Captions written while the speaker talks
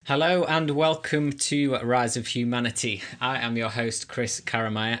Hello and welcome to Rise of Humanity. I am your host, Chris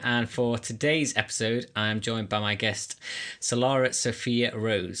Karamaya, and for today's episode, I am joined by my guest, Solara Sophia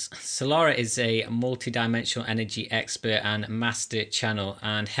Rose. Solara is a multidimensional energy expert and master channel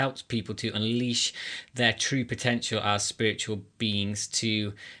and helps people to unleash their true potential as spiritual beings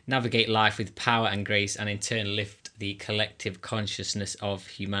to navigate life with power and grace and in turn lift the collective consciousness of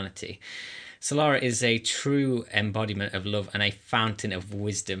humanity. Solara is a true embodiment of love and a fountain of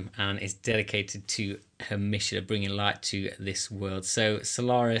wisdom and is dedicated to her mission of bringing light to this world. So,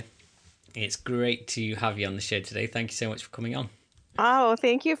 Solara, it's great to have you on the show today. Thank you so much for coming on. Oh,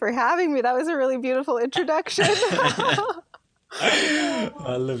 thank you for having me. That was a really beautiful introduction.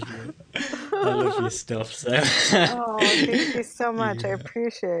 I love you. I love your stuff. So, Oh, thank you so much. I yeah,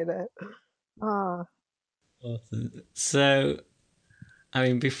 appreciate it. Oh, awesome. So, I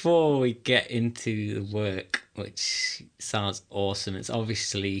mean, before we get into the work, which sounds awesome, it's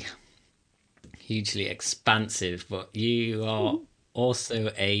obviously hugely expansive, but you are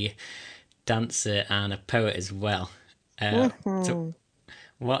also a dancer and a poet as well. So, mhm.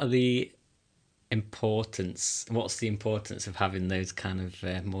 what are the importance? What's the importance of having those kind of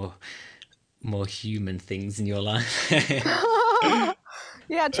more human things in your life?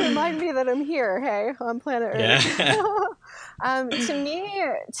 Yeah, to remind me that I'm here, hey, on planet Earth. Yeah.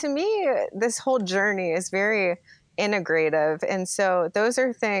 To me, this whole journey is very integrative, and so those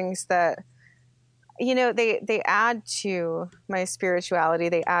are things that they add to my spirituality.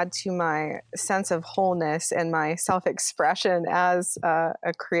 They add to my sense of wholeness and my self-expression as a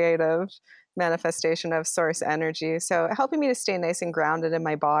creative manifestation of source energy, so helping me to stay nice and grounded in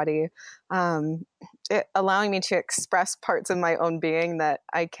my body, um, allowing me to express parts of my own being that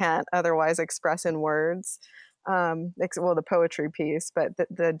I can't otherwise express in words. Well, the poetry piece, but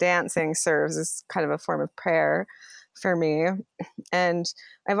the dancing serves as kind of a form of prayer for me. And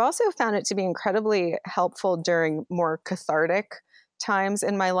I've also found it to be incredibly helpful during more cathartic times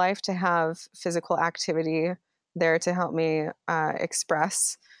in my life to have physical activity there to help me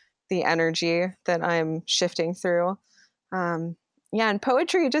express the energy that I'm shifting through. Um, yeah, and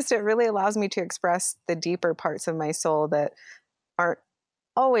poetry just, it really allows me to express the deeper parts of my soul that aren't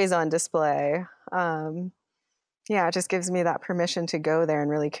always on display. Yeah, it just gives me that permission to go there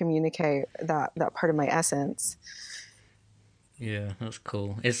and really communicate that part of my essence. Yeah, that's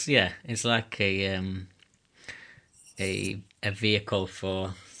cool. It's like a vehicle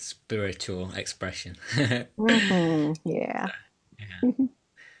for spiritual expression. Yeah. Yeah.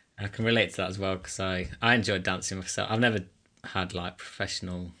 I can relate to that as well because I enjoy dancing myself. I've never had like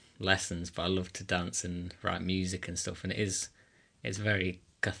professional lessons, but I love to dance and write music and stuff, and it's a very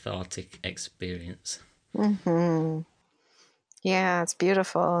cathartic experience. hmm Yeah, it's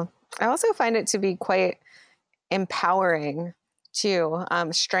beautiful. I also find it to be quite empowering too,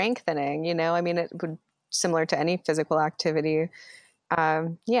 strengthening, I mean, it would, similar to any physical activity.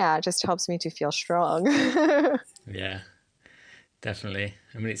 Yeah, it just helps me to feel strong. Yeah, definitely.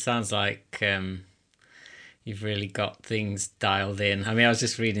 I mean, it sounds like you've really got things dialed in. I mean, I was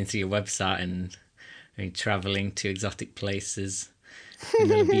just reading through your website and I mean, traveling to exotic places,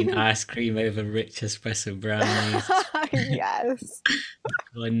 vanilla bean ice cream over rich espresso brownies, Yes.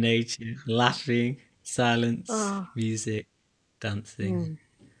 in nature, laughing, silence, Oh, music, dancing. mm.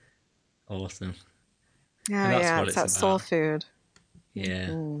 Awesome. Oh, And that's yeah, what it's it's that soul about. food. Yeah.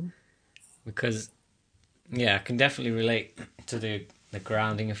 Hmm Because, yeah, I can definitely relate to the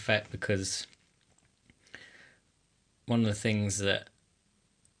grounding effect because one of the things that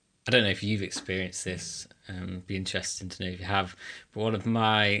I don't know if you've experienced this, be interesting to know if you have, but one of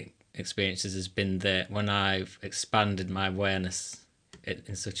my experiences has been that when I've expanded my awareness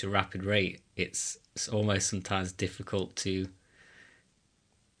in such a rapid rate, it's almost sometimes difficult to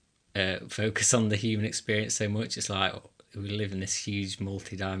focus on the human experience so much. It's like we live in this huge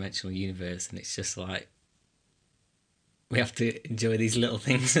multi-dimensional universe, and it's just like we have to enjoy these little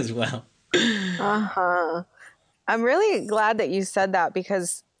things as well. Uh-huh. I'm really glad that you said that,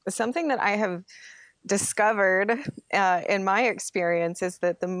 because something that I have discovered in my experience is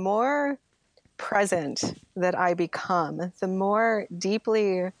that the more present that I become, the more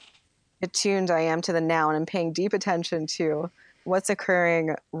deeply attuned I am to the now, and I'm paying deep attention to what's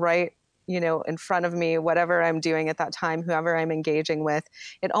occurring right, in front of me, whatever I'm doing at that time, whoever I'm engaging with.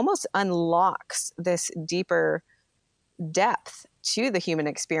 It almost unlocks this deeper depth to the human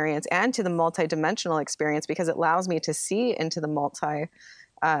experience and to the multidimensional experience, because it allows me to see into the multi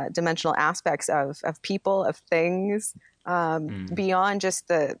dimensional aspects of people, of things, Mm. beyond just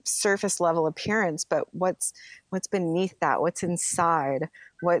the surface level appearance, but what's beneath that, what's inside,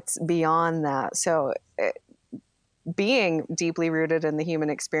 what's beyond that. So being deeply rooted in the human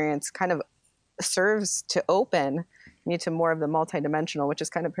experience kind of serves to open me to more of the multidimensional, which is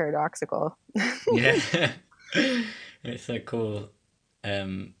kind of paradoxical. Yeah. It's so cool.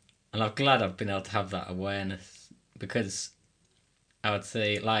 And I'm glad I've been able to have that awareness, because I would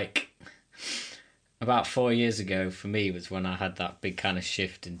say, like, about 4 years ago for me was when I had that big kind of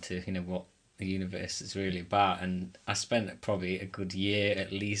shift into, what the universe is really about. And I spent probably a good year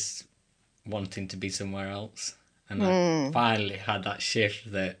at least wanting to be somewhere else. And I Mm. finally had that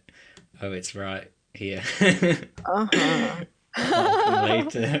shift that, oh, it's right here. Uh-huh. That'll come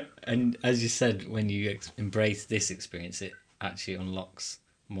later. And as you said, when you embrace this experience, it actually unlocks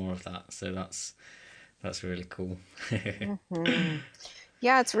more of that. So that's really cool. Hmm.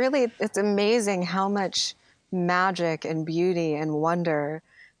 Yeah, it's amazing how much magic and beauty and wonder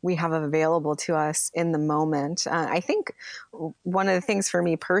we have available to us in the moment. I think one of the things for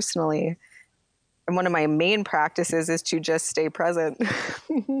me personally, and one of my main practices, is to just stay present.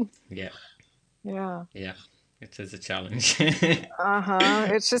 Yeah, Yeah. yeah, it is a challenge. Uh-huh.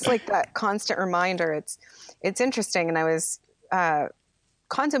 It's just like that constant reminder. It's interesting, and I was uh,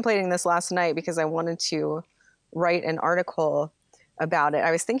 contemplating this last night because I wanted to write an article about it.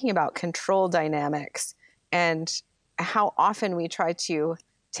 I was thinking about control dynamics and how often we try to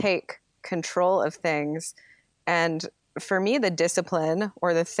take control of things. And for me, the discipline,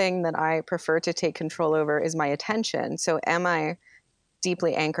 or the thing that I prefer to take control over, is my attention. So am I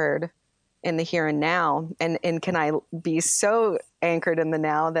deeply anchored in the here and now? And can I be so anchored in the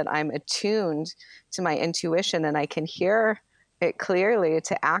now that I'm attuned to my intuition and I can hear it clearly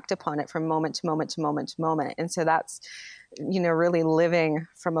to act upon it from moment to moment to moment to moment? And so that's, really living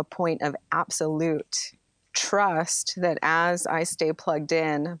from a point of absolute trust that as I stay plugged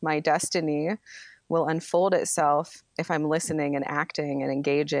in, my destiny will unfold itself if I'm listening and acting and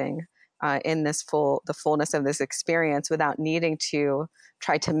engaging in the fullness of this experience, without needing to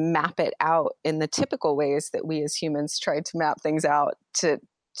try to map it out in the typical ways that we as humans try to map things out to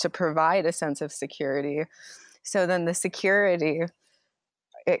provide a sense of security. So then the security,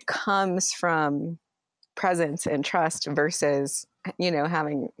 it comes from presence and trust versus,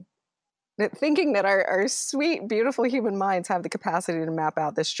 having thinking that our sweet, beautiful human minds have the capacity to map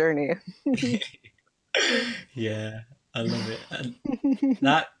out this journey. Yeah, I love it. And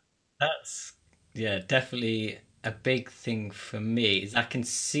that that's yeah, definitely a big thing for me is I can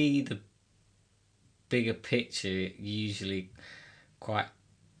see the bigger picture usually quite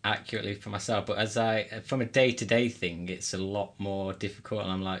accurately for myself, but as I from a day-to-day thing, it's a lot more difficult,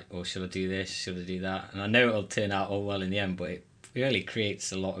 and I'm like, oh, should I do this, should I do that? And I know it'll turn out all well in the end, but it really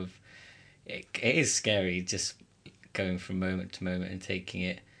creates a lot of it is scary, just going from moment to moment and taking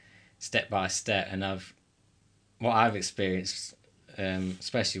it step by step. And what I've experienced,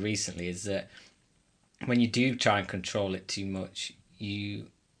 especially recently, is that when you do try and control it too much, you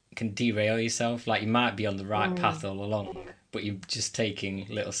can derail yourself. Like, you might be on the right path Mm. all along, but you're just taking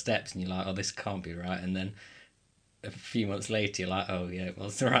little steps, and you're like, oh, this can't be right. And then a few months later, you're like, oh, yeah, it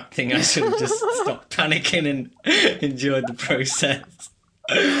was the right thing. I should have just stopped panicking and enjoyed the process.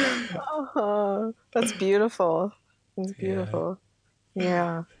 Oh, that's beautiful. That's Yeah, beautiful.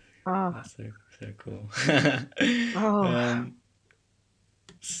 Yeah. Oh, that's so cool. oh. um,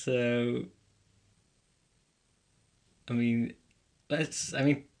 so, I mean, I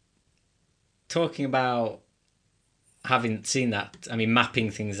mean, talking about having seen that, I mean,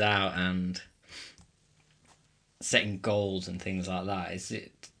 mapping things out and setting goals and things like that, is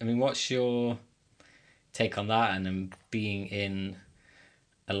it, I mean, what's your take on that, and being in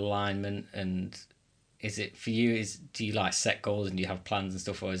alignment? And is it for you, do you like set goals and do you have plans and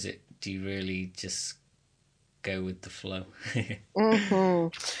stuff, or do you really just go with the flow? Hmm.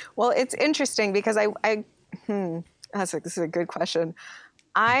 Well, it's interesting because hmm, this is a good question.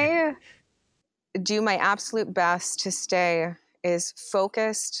 I do my absolute best to stay as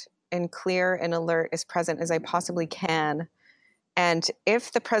focused and clear and alert, as present as I possibly can. And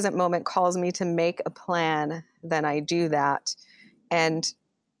if the present moment calls me to make a plan, then I do that. And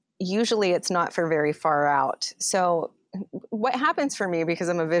usually it's not for very far out. So what happens for me, because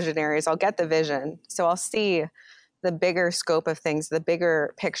I'm a visionary, is I'll get the vision. So I'll see the bigger scope of things, the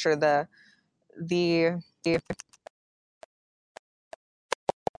bigger picture, the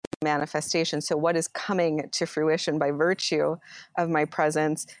manifestation. So what is coming to fruition by virtue of my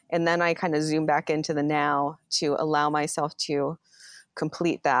presence? And then I kind of zoom back into the now to allow myself to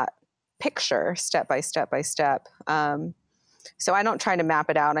complete that picture step by step by step. So I don't try to map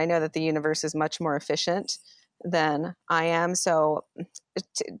it out. I know that the universe is much more efficient than I am. So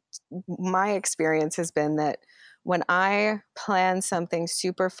my experience has been that when I plan something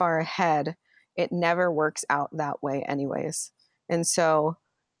super far ahead, it never works out that way anyways. And so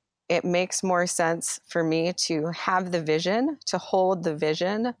it makes more sense for me to have the vision, to hold the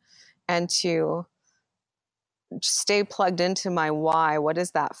vision, and to stay plugged into my why. What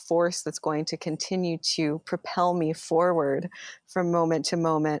is that force that's going to continue to propel me forward from moment to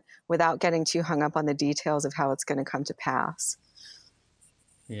moment without getting too hung up on the details of how it's going to come to pass?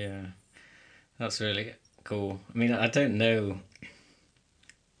 Yeah, that's really cool. I mean, I don't know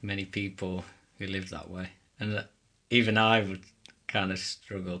many people who live that way, and even I would kind of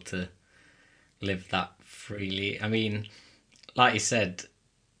struggle to live that freely. I mean, like you said,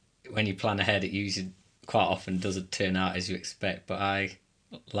 when you plan ahead, it usually quite often doesn't turn out as you expect. But I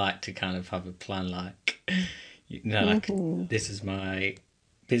like to kind of have a plan, like like Mm-hmm. this is my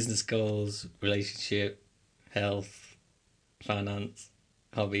business goals, relationship, health, finance,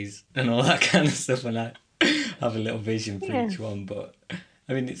 hobbies, and all that kind of stuff. And I have a little vision for Yeah. each one. But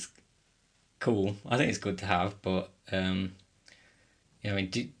I mean, it's cool. I think it's good to have. But yeah, I mean,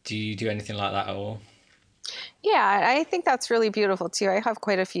 do you do anything like that at all? Yeah, I think that's really beautiful too. I have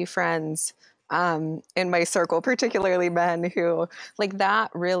quite a few friends in my circle, particularly men, who like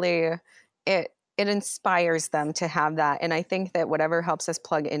that really it inspires them to have that. And I think that whatever helps us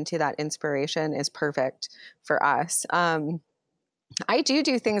plug into that inspiration is perfect for us. I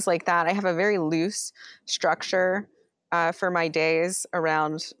do things like that. I have a very loose structure for my days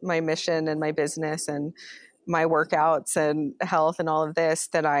around my mission and my business and my workouts and health and all of this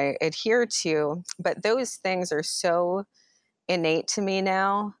that I adhere to. But those things are so innate to me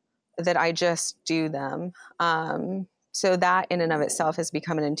now that I just do them. So that in and of itself has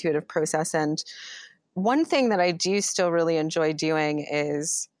become an intuitive process. And one thing that I do still really enjoy doing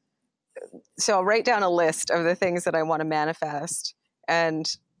is so I'll write down a list of the things that I want to manifest and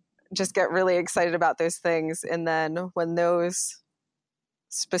just get really excited about those things. And then when those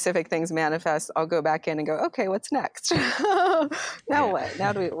specific things manifest, I'll go back in and go, okay, what's next? Now Yeah, what?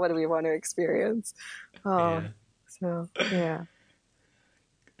 What do we want to experience? Oh, yeah, so yeah.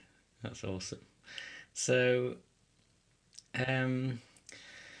 that's awesome. So, um,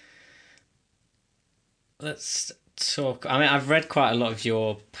 let's talk. I mean, I've read quite a lot of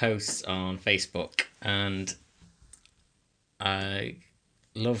your posts on Facebook, and I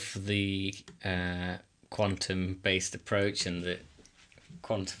love the quantum based approach and the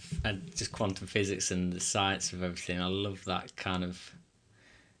quantum and just quantum physics and the science of everything. I love that kind of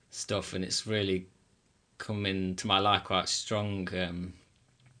stuff, and it's really come into my life quite strong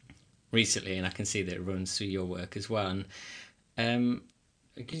recently, and I can see that it runs through your work as well. And um,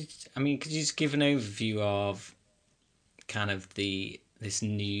 could you just give an overview of kind of the this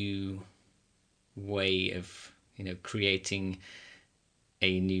new way of creating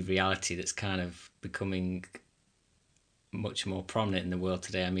a new reality that's kind of becoming much more prominent in the world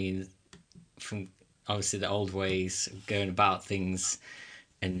today? I mean, from obviously the old ways of going about things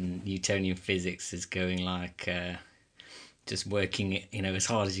and Newtonian physics is going like just working as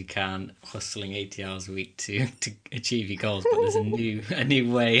hard as you can, hustling 80 hours a week to achieve your goals. But there's a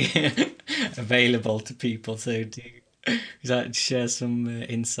new way available to people. So do you like to share some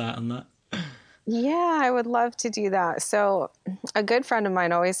insight on that? Yeah, I would love to do that. So, a good friend of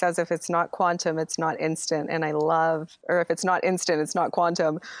mine always says if it's not quantum, it's not instant. And I love, or if it's not instant, it's not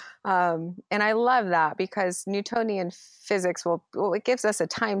quantum. And I love that because Newtonian physics well, it gives us a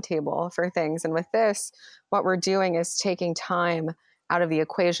timetable for things. And with this, what we're doing is taking time out of the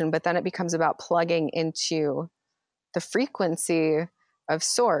equation, but then it becomes about plugging into the frequency of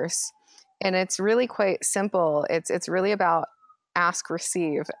source. And it's really quite simple. It's really about ask,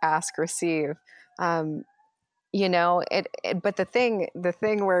 receive, ask, receive. Um, but the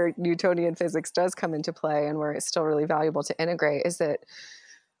thing where Newtonian physics does come into play and where it's still really valuable to integrate is that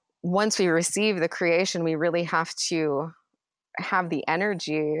once we receive the creation, we really have to have the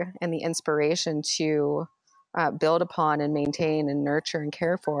energy and the inspiration to build upon and maintain and nurture and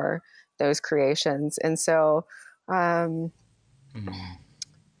care for those creations. And so um, Mm.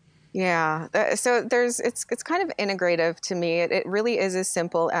 yeah. So it's kind of integrative to me. It really is as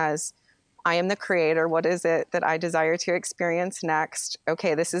simple as I am the creator. What is it that I desire to experience next?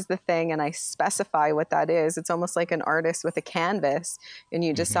 Okay, this is the thing, and I specify what that is. It's almost like an artist with a canvas, and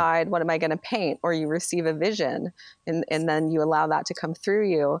you Hmm. decide what am I going to paint, or you receive a vision, and then you allow that to come through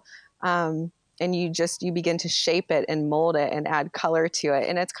you. And you begin to shape it and mold it and add color to it.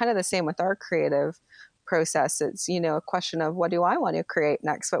 And it's kind of the same with our creative process. It's a question of what do I want to create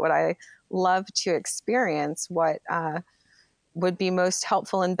next? What would I love to experience? What would be most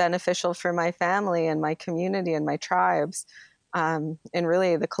helpful and beneficial for my family and my community and my tribes, and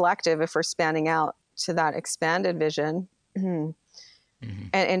really the collective if we're spanning out to that expanded vision.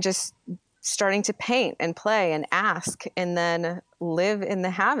 And just starting to paint and play and ask and then live in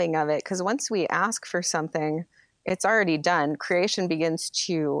the having of it. Because once we ask for something, it's already done. Creation begins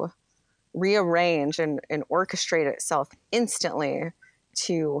to rearrange and orchestrate itself instantly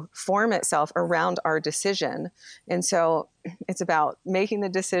to form itself around our decision. And so it's about making the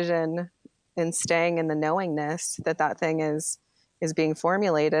decision and staying in the knowingness that that thing is being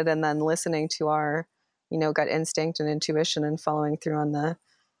formulated, and then listening to our, gut instinct and intuition, and following through on the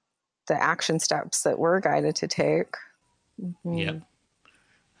action steps that we're guided to take. Mm-hmm. Yep,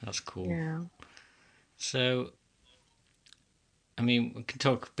 that's cool. Yeah. So, I mean, we can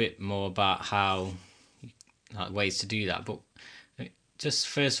talk a bit more about how ways to do that, but just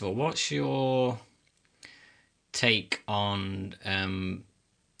first of all, what's your take on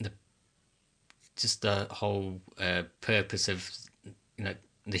the just the whole purpose of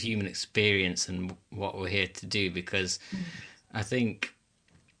the human experience and what we're here to do? Because I think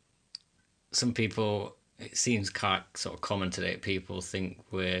some people, it seems quite sort of common today, people think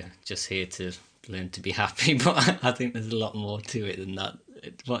we're just here to learn to be happy, but I think there's a lot more to it than that.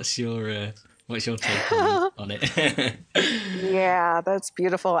 What's your take on it? Yeah, that's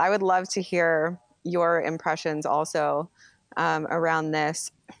beautiful. I would love to hear your impressions also around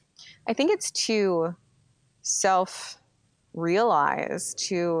this. I think it's to self realize,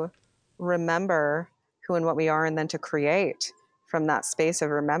 to remember who and what we are, and then to create from that space of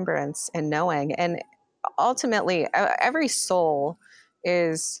remembrance and knowing. And ultimately, every soul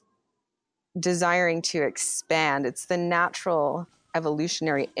is desiring to expand. It's the natural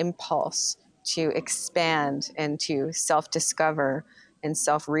evolutionary impulse to expand and to self discover and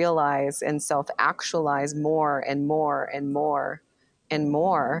self realize and self actualize more and more and more and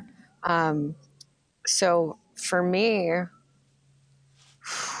more. So for me,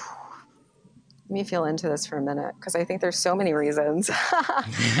 let me feel into this for a minute, because I think there's so many reasons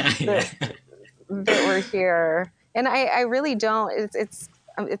Yeah. that we're here. And I really don't, it's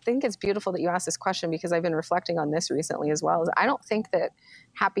I think it's beautiful that you asked this question, because I've been reflecting on this recently as well. I don't think that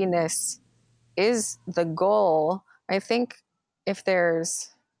happiness is the goal. I think if there's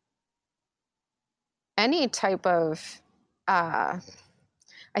any type of, I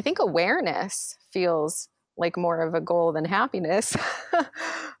think awareness feels like more of a goal than happiness.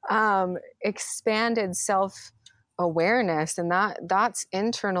 Expanded self awareness, and that's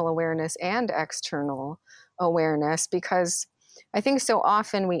internal awareness and external awareness, because I think so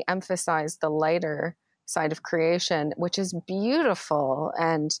often we emphasize the lighter side of creation, which is beautiful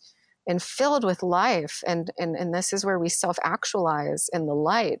and filled with life, and this is where we self actualize in the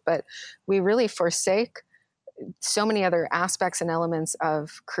light, but we really forsake so many other aspects and elements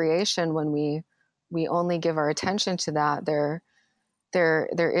of creation when we only give our attention to that. There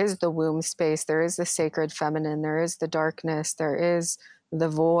is the womb space, there is the sacred feminine, there is the darkness, there is the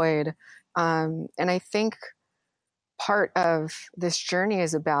void, and I think part of this journey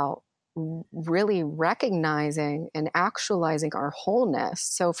is about really recognizing and actualizing our wholeness.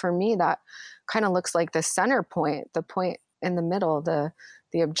 So for me, that kind of looks like the center point, the point in the middle, the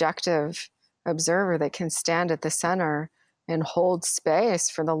objective observer that can stand at the center and hold space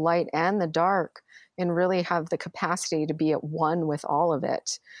for the light and the dark, and really have the capacity to be at one with all of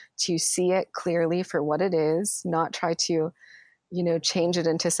it, to see it clearly for what it is, not try to, change it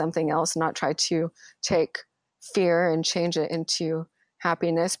into something else, not try to take fear and change it into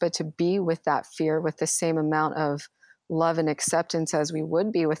happiness, but to be with that fear with the same amount of love and acceptance as we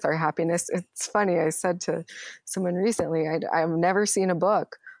would be with our happiness. It's funny, I said to someone recently, I've never seen a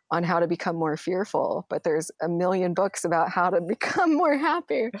book on how to become more fearful, but there's a million books about how to become more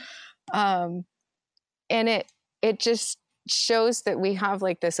happy. And it just shows that we have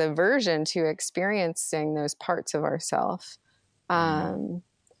like this aversion to experiencing those parts of ourself. And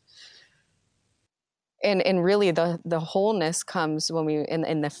really the wholeness comes when we,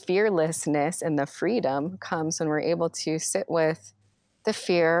 in the fearlessness and the freedom comes when we're able to sit with the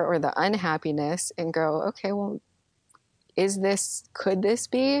fear or the unhappiness and go, okay, well, could this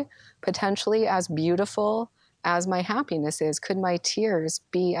be potentially as beautiful as my happiness is? Could my tears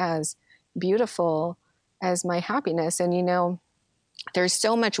be as beautiful as my happiness? And there's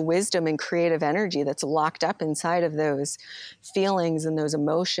so much wisdom and creative energy that's locked up inside of those feelings and those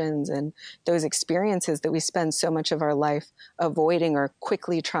emotions and those experiences that we spend so much of our life avoiding or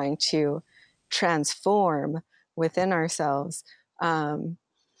quickly trying to transform within ourselves.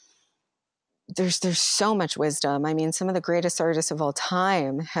 There's so much wisdom. I mean, some of the greatest artists of all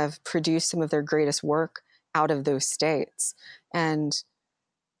time have produced some of their greatest work out of those states. And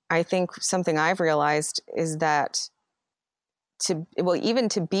I think something I've realized is that even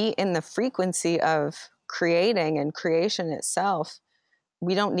to be in the frequency of creating and creation itself,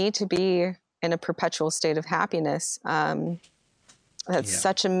 we don't need to be in a perpetual state of happiness. That's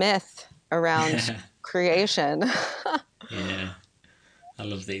such a myth around creation. Yeah, I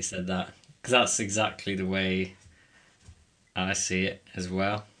love that you said that, because that's exactly the way I see it as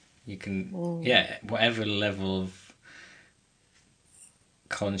well. You can, yeah, whatever level of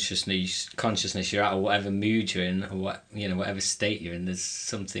consciousness you're at, or whatever mood you're in, or whatever state you're in, there's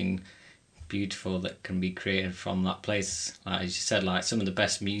something beautiful that can be created from that place. Like as you said, like some of the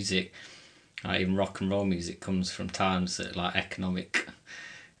best music, like even rock and roll music, comes from times that like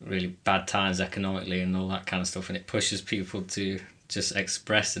really bad times economically and all that kind of stuff, and it pushes people to just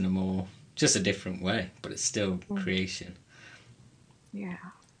express in just a different way, but it's still creation. Yeah.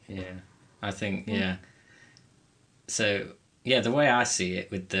 Yeah, I think, yeah. So, yeah, the way I see it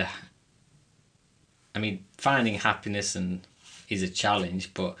finding happiness is a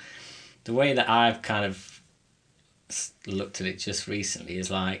challenge, but the way that I've kind of looked at it just recently is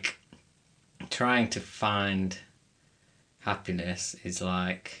like trying to find happiness is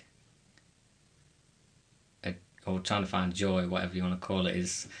like, or trying to find joy, whatever you want to call it,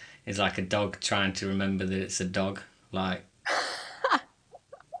 is like a dog trying to remember that it's a dog. Like,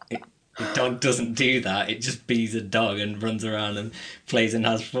 the dog doesn't do that. It just bees a dog and runs around and plays and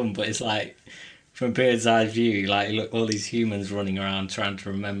has fun. But it's like, from a bird's eye view, like, look, all these humans running around trying to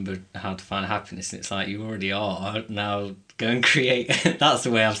remember how to find happiness. And it's like, you already are. Now go and create. That's the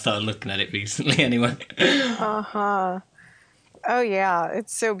way I've started looking at it recently, anyway. Uh-huh. Oh yeah,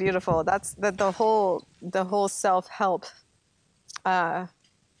 it's so beautiful. That's the whole self-help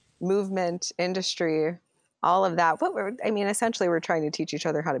movement industry, all of that. Essentially we're trying to teach each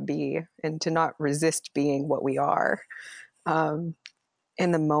other how to be and to not resist being what we are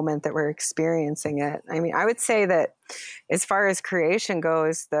in the moment that we're experiencing it. I would say that as far as creation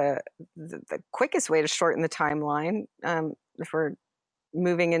goes, the quickest way to shorten the timeline, if we're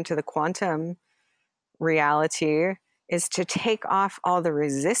moving into the quantum reality, is to take off all the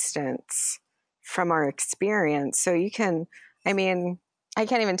resistance from our experience. So you can, I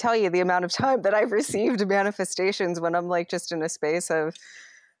can't even tell you the amount of time that I've received manifestations when I'm like just in a space of,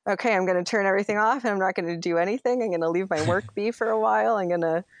 okay, I'm going to turn everything off and I'm not going to do anything. I'm going to leave my work be for a while. I'm going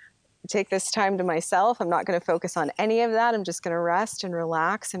to take this time to myself. I'm not going to focus on any of that. I'm just going to rest and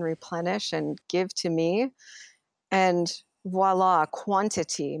relax and replenish and give to me. And voila,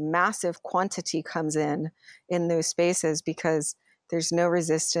 massive quantity comes in those spaces, because there's no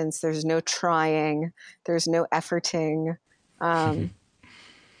resistance, there's no trying, there's no efforting.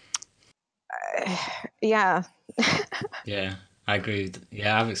 Yeah. Yeah, I agree.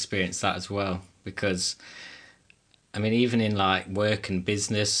 Yeah, I've experienced that as well, because even in like work and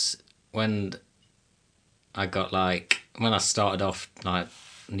business, when when I started off like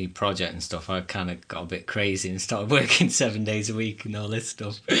new project and stuff, I kind of got a bit crazy and started working 7 days a week and all this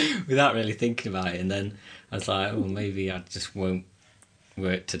stuff without really thinking about it. And then I was like, oh, maybe I just won't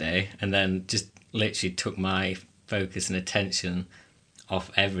work today. And then just literally took my focus and attention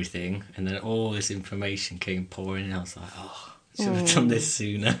off everything. And then all this information came pouring in. I was like, oh, I should have done this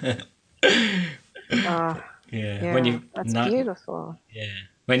sooner. Yeah. When Yeah, you that's not, beautiful. yeah.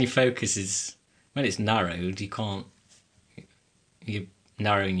 When your focus is when it's narrowed, you're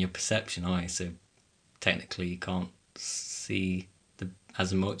narrowing your perception, aren't you? So technically you can't see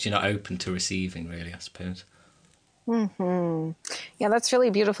as much. You're not open to receiving, really, I suppose. Yeah, that's really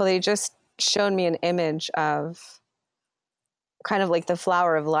beautiful. They just showed me an image of kind of like the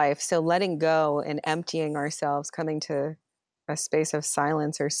flower of life. So letting go and emptying ourselves, coming to a space of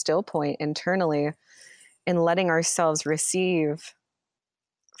silence or still point internally, and letting ourselves receive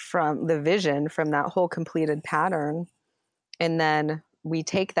from the vision from that whole completed pattern. And then we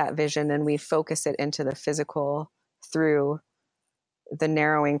take that vision and we focus it into the physical through the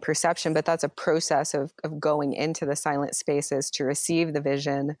narrowing perception. But that's a process of going into the silent spaces to receive the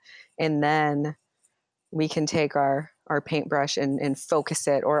vision. And then we can take our paintbrush and focus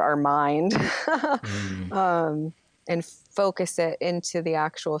it, or our mind, and focus it into the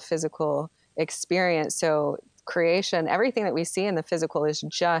actual physical experience. So creation, everything that we see in the physical is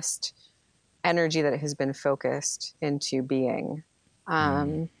just energy that has been focused into being.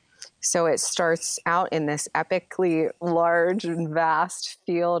 So it starts out in this epically large and vast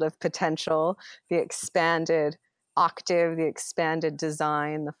field of potential, the expanded octave, the expanded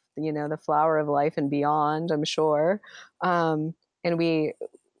design, the flower of life and beyond, I'm sure. And we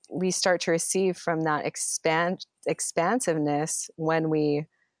start to receive from that expansiveness when we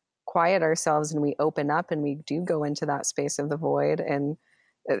quiet ourselves and we open up and we do go into that space of the void. And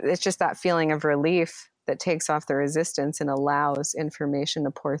it's just that feeling of relief that takes off the resistance and allows information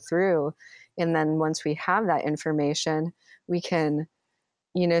to pour through. And then once we have that information, we can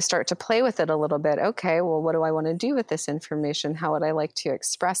start to play with it a little bit. Okay, well, what do I want to do with this information? How would I like to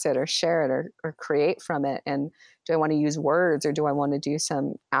express it or share it or create from it? And do I want to use words, or do I want to do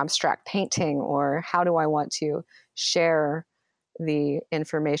some abstract painting, or how do I want to share the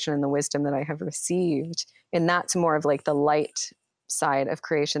information and the wisdom that I have received? And that's more of like the light side of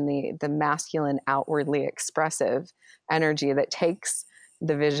creation, the masculine, outwardly expressive energy that takes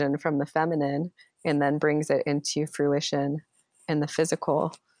the vision from the feminine and then brings it into fruition in the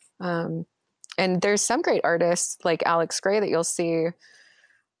physical. Um, and there's some great artists like Alex Grey that you'll see,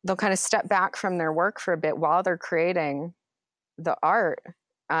 they'll kind of step back from their work for a bit while they're creating the art.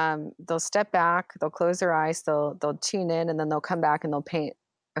 They'll step back, they'll close their eyes, they'll tune in, and then they'll come back and they'll paint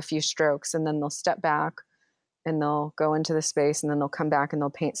a few strokes, and then they'll step back and they'll go into the space, and then they'll come back and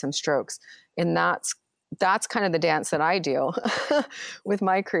they'll paint some strokes. And that's kind of the dance that I do with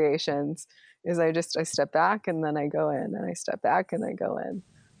my creations. Is I step back and then I go in, and I step back and I go in.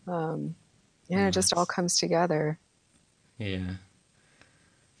 And it just all comes together. Yeah.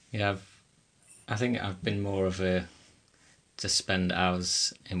 Yeah, I think I've been more of a to spend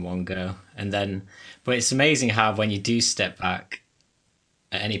hours in one go, and then, but it's amazing how when you do step back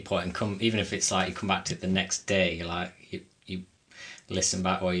at any point and come, even if it's like you come back to it the next day, like you listen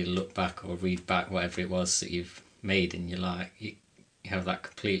back or you look back or read back whatever it was that you've made, and you're like you have that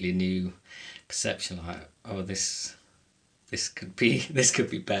completely new perception, like, oh, this could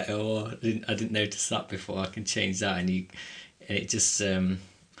be better, or I didn't notice that before, I can change that, and it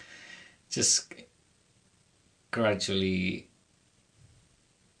just gradually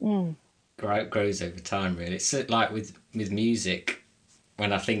grows over time, really. It's like with music,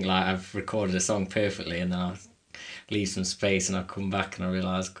 when I think like I've recorded a song perfectly, and then I leave some space and I come back and I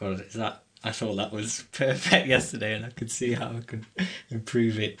realise, God, I thought that was perfect yesterday, and I could see how I could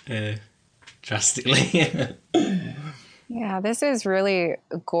improve it drastically. Yeah, this is really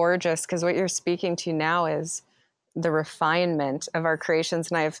gorgeous, because what you're speaking to now is the refinement of our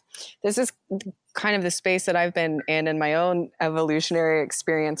creations. And this is kind of the space that I've been in my own evolutionary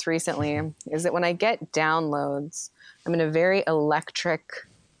experience recently, is that when I get downloads, I'm in a very electric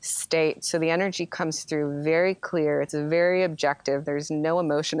state. So the energy comes through very clear. It's very objective. There's no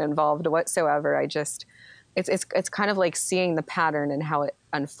emotion involved whatsoever. It's kind of like seeing the pattern and how it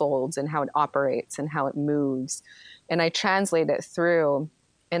unfolds and how it operates and how it moves. And I translate it through,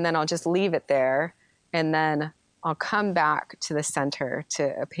 and then I'll just leave it there. And then I'll come back to the center,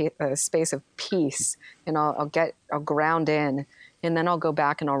 to a space of peace, and I'll ground in, and then I'll go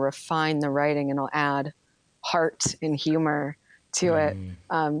back and I'll refine the writing, and I'll add heart and humor to it,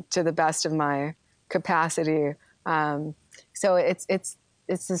 to the best of my capacity. So it's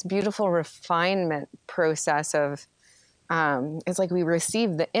this beautiful refinement process of, it's like we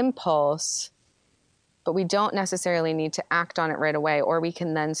receive the impulse, but we don't necessarily need to act on it right away, or we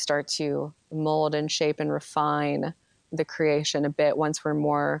can then start to mold and shape and refine the creation a bit once we're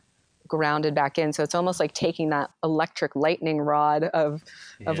more grounded back in. So it's almost like taking that electric lightning rod of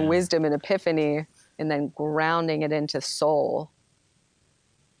wisdom and epiphany, and then grounding it into soul.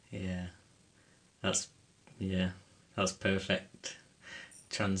 Yeah, that's perfect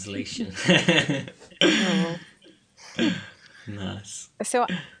translation. Oh. Nice. So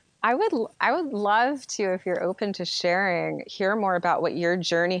I would love to, if you're open to sharing, hear more about what your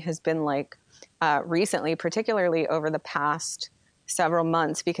journey has been like recently, particularly over the past several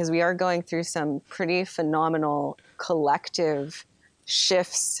months, because we are going through some pretty phenomenal collective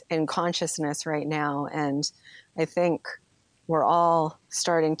shifts in consciousness right now. And I think we're all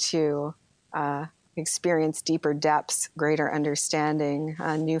starting to experience deeper depths, greater understanding,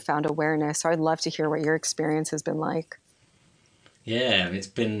 newfound awareness. So I'd love to hear what your experience has been like. Yeah, it's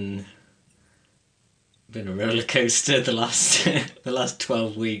been a roller coaster the last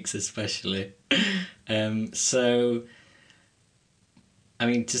 12 weeks especially. So I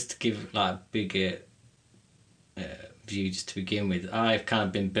mean, just to give like a bigger view, just to begin with, I've kind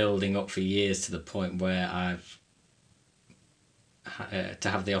of been building up for years to the point where I've to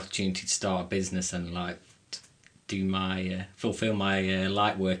have the opportunity to start a business and like do my fulfill my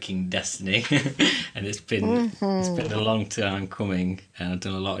light working destiny. And it's been a long time coming, and I've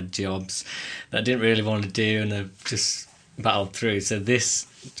done a lot of jobs that I didn't really want to do, and I've just battled through. So this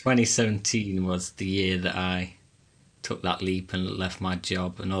 2017 was the year that I took that leap and left my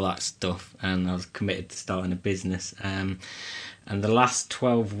job and all that stuff, and I was committed to starting a business. And the last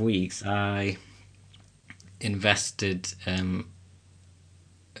 12 weeks I invested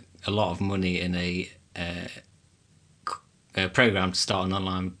a lot of money in a program to start an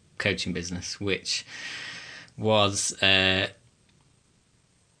online coaching business, which was I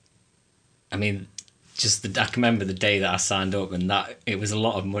mean, just I can remember the day that I signed up, and that it was a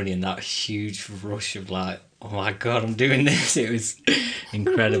lot of money, and that huge rush of like, oh my god, I'm doing this. It was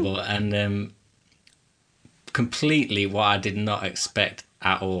incredible, and completely what I did not expect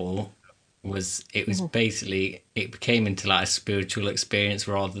at all was it was basically it became into like a spiritual experience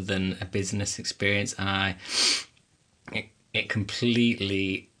rather than a business experience, and it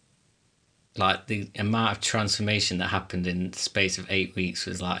completely, like, the amount of transformation that happened in the space of 8 weeks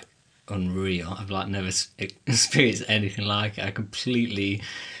was like unreal. I've like never experienced anything like it. I completely,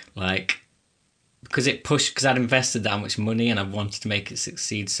 like, because I'd invested that much money and I wanted to make it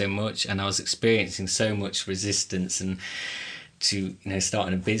succeed so much, and I was experiencing so much resistance and to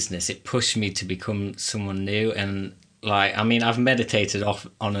starting a business, it pushed me to become someone new. And like, I mean, I've meditated off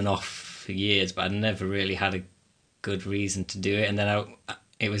on and off for years, but I never really had a good reason to do it. And then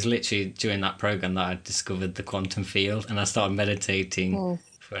it was literally during that program that I discovered the quantum field, and I started meditating Mm.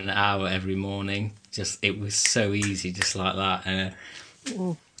 for an hour every morning. Just it was so easy, just like that,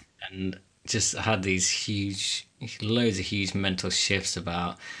 Mm. and just had these loads of huge mental shifts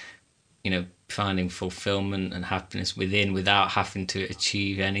about finding fulfillment and happiness within without having to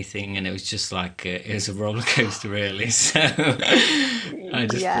achieve anything. And it was just like it was a roller coaster, really. So I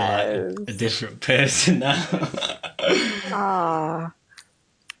just feel like a Yes. different person now. Ah,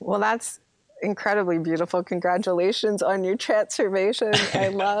 well, that's incredibly beautiful. Congratulations on your transformation.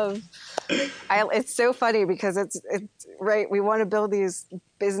 It's so funny because it's right. We want to build these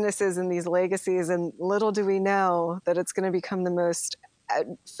businesses and these legacies, and little do we know that it's going to become the most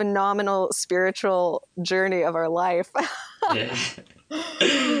phenomenal spiritual journey of our life. Yeah.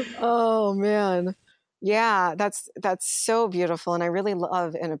 Oh man. Yeah, that's so beautiful, and I really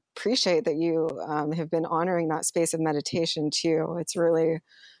love and appreciate that you have been honoring that space of meditation too. It's really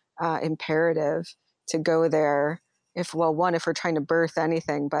imperative to go there. If well, one, if we're trying to birth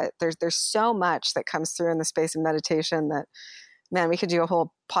anything, but there's so much that comes through in the space of meditation that, man, we could do a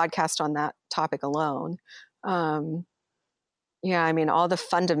whole podcast on that topic alone. Um, yeah, I mean, all the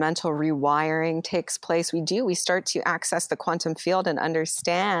fundamental rewiring takes place. We start to access the quantum field and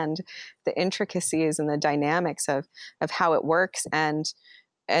understand the intricacies and the dynamics of how it works. And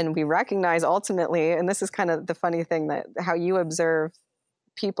we recognize ultimately, and this is kind of the funny thing, that how you observe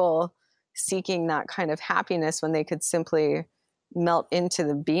people seeking that kind of happiness when they could simply melt into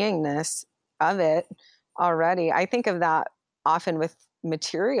the beingness of it already. I think of that often with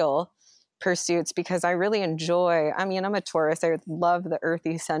material pursuits because I really enjoy, I mean, I'm a Taurus. I love the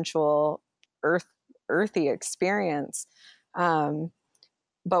earthy, sensual, earth, earthy experience. Um,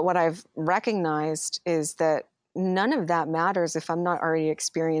 but what I've recognized is that none of that matters if I'm not already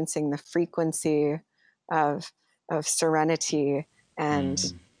experiencing the frequency of, of serenity and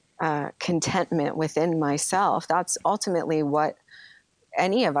Mm. contentment within myself. That's ultimately what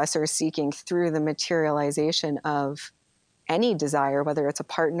any of us are seeking through the materialization of any desire, whether it's a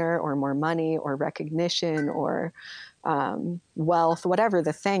partner or more money or recognition or wealth, whatever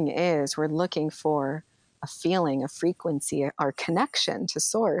the thing is, we're looking for a feeling, a frequency, our connection to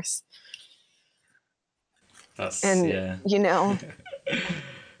source. That's, And, yeah. you know,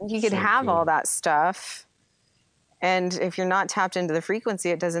 you could So have cool. all that stuff. And if you're not tapped into the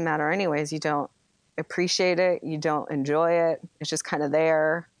frequency, it doesn't matter anyways. You don't appreciate it. You don't enjoy it. It's just kind of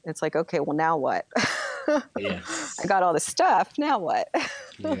there. It's like, okay, well, now what? I Yes. got all this stuff. Now what?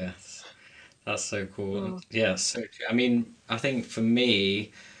 Yes. That's so cool. And Oh. yeah, so I mean, I think for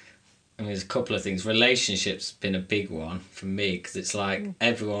me, I mean, there's a couple of things. Relationships been a big one for me because it's like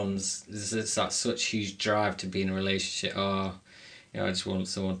there's that such huge drive to be in a relationship. Oh, I just want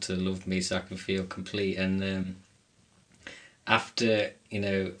someone to love me so I can feel complete. And after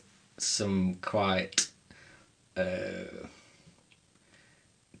some quite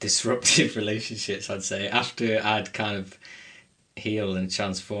disruptive relationships, I'd say, after I'd kind of healed and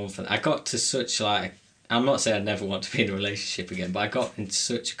transformed from, I got to such like, I'm not saying I'd never want to be in a relationship again, but I got into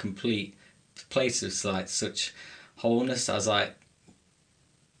such a complete place of like such wholeness. I was like,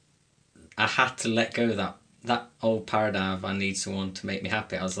 I had to let go of that old paradigm of I need someone to make me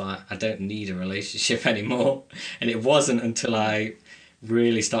happy. I was like, I don't need a relationship anymore. And it wasn't until I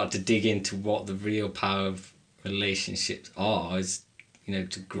really started to dig into what the real power of relationships are, is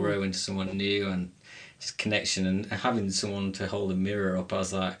to grow into someone new and just connection and having someone to hold a mirror up. I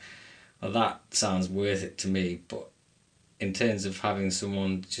was like, well, that sounds worth it to me. But in terms of having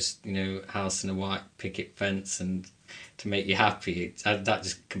someone just house and a white picket fence and to make you happy, that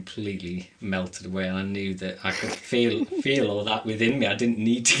just completely melted away, and I knew that I could feel all that within me. I didn't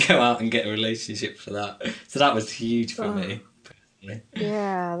need to go out and get a relationship for that, so that was huge for Oh, me personally.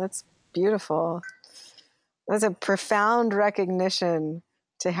 yeah, that's beautiful. That's a profound recognition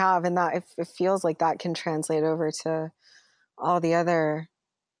to have, and that it feels like that can translate over to all the other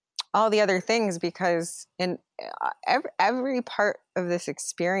things, because in every part of this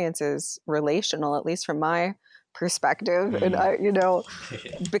experience is relational, at least from my perspective. And I,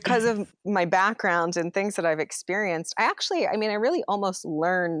 because of my background and things that I've experienced, I really almost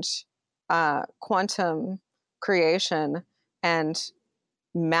learned quantum creation and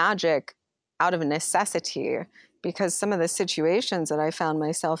magic out of necessity, because some of the situations that I found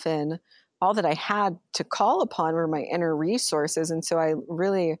myself in, all that I had to call upon were my inner resources. And so I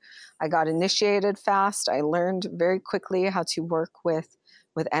got initiated fast. I learned very quickly how to work with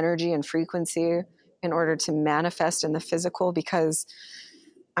energy and frequency in order to manifest in the physical, because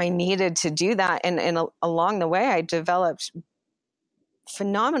I needed to do that. And along the way, I developed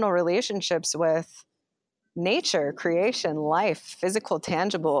phenomenal relationships with nature, creation, life, physical,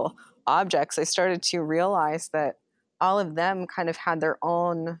 tangible objects. I started to realize that all of them kind of had their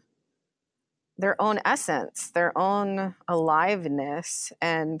own essence, their own aliveness,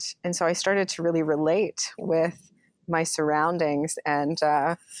 and so I started to really relate with my surroundings. And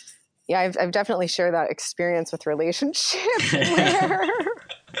I've definitely shared that experience with relationships where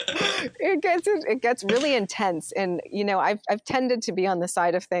it gets really intense. And I've tended to be on the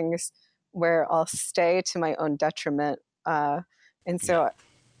side of things where I'll stay to my own detriment. And so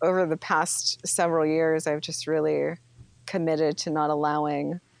over the past several years, I've just really committed to not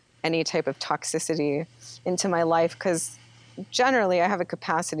allowing any type of toxicity into my life, because generally I have a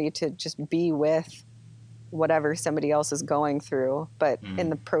capacity to just be with whatever somebody else is going through. But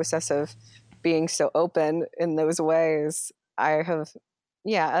in the process of being so open in those ways, I have,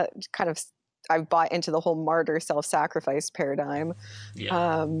 I've bought into the whole martyr self-sacrifice paradigm.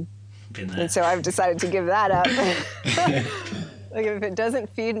 And so I've decided to give that up. Like, if it doesn't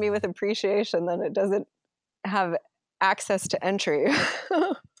feed me with appreciation, then it doesn't have access to entry.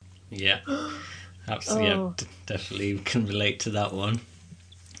 Yeah, absolutely. Oh. Yeah, definitely can relate to that one.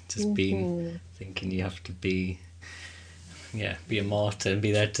 Just being thinking you have to be a martyr and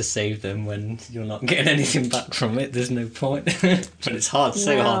be there to save them when you're not getting anything back from it. There's no point. But it's hard,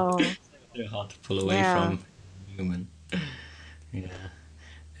 so hard to pull away from human.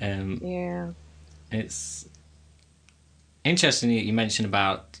 It's interesting you mentioned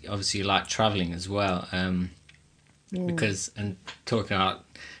about, obviously, you like traveling as well, because, and talking about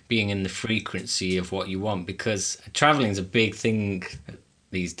being in the frequency of what you want, because traveling is a big thing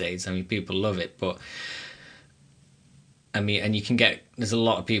these days. I mean, people love it, but I mean, and there's a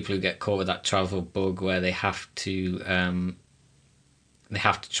lot of people who get caught with that travel bug where they have to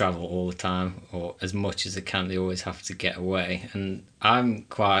travel all the time, or as much as they can. They always have to get away, and I'm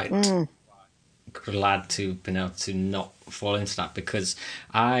quite glad to have been able to not fall into that, because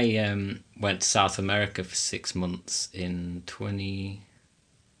I went to South America for 6 months in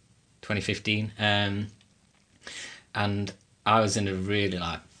 2015, and I was in a really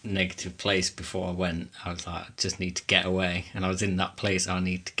negative place before I went. I was like, I just need to get away, and I was in that place. I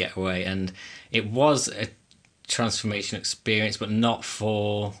need to get away, and it was a transformation experience, but not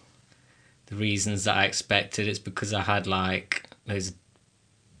for the reasons that I expected. It's because I had those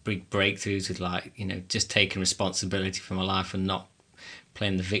big breakthroughs with just taking responsibility for my life and not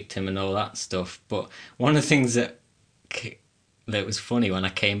playing the victim and all that stuff. But one of the things that was funny when I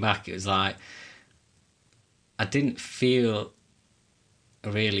came back, it was like I didn't feel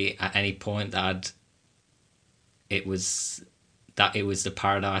really at any point that it was the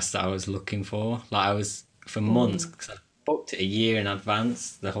paradise that I was looking for. I was, for months, because I booked it a year in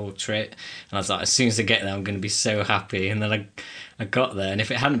advance, the whole trip, and I was like, as soon as I get there, I'm going to be so happy. And then I got there, and if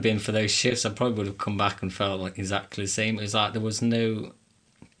it hadn't been for those shifts, I probably would have come back and felt like exactly the same. It was like there was no,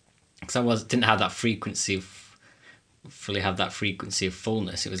 because didn't have that frequency of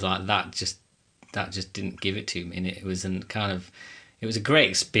fullness. It was like that just didn't give it to me, and it was a great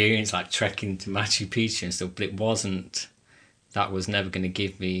experience, like trekking to Machu Picchu and stuff, but that was never going to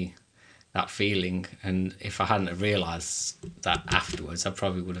give me that feeling. And if I hadn't realised that afterwards, I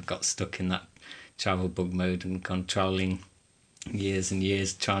probably would have got stuck in that travel bug mode and gone travelling years and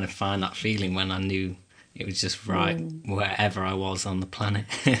years trying to find that feeling, when I knew it was just right wherever I was on the planet.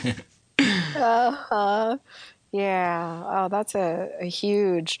 Yeah. Oh, that's a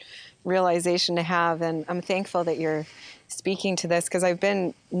huge realization to have. And I'm thankful that you're speaking to this, because I've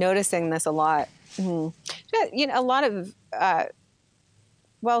been noticing this a lot. A lot of,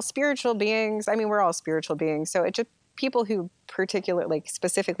 spiritual beings, I mean, we're all spiritual beings. So it's just people who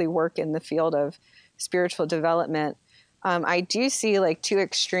specifically work in the field of spiritual development. I do see two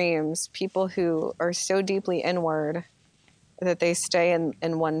extremes: people who are so deeply inward that they stay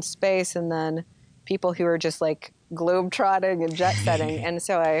in one space, and then people who are just globetrotting and jet setting. And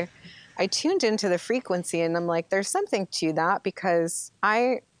so I tuned into the frequency, and I'm like, there's something to that, because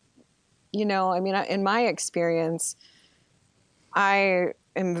in my experience, I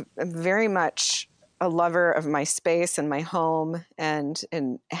am very much a lover of my space and my home, and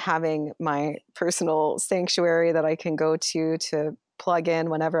having my personal sanctuary that I can go to plug in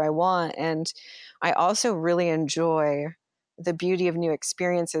whenever I want. And I also really enjoy the beauty of new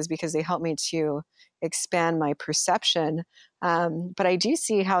experiences because they help me to expand my perception. But I do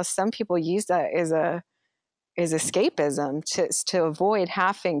see how some people use that as escapism, to avoid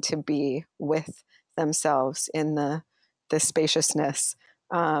having to be with themselves in the spaciousness.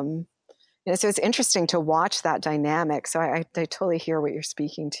 And so it's interesting to watch that dynamic. So I totally hear what you're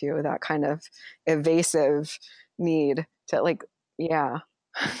speaking to, that kind of evasive need to, like, yeah.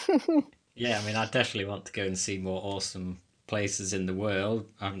 Yeah, I mean, I definitely want to go and see more awesome places in the world.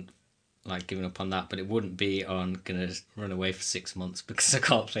 I'm like giving up on that, but it wouldn't be on gonna run away for 6 months because I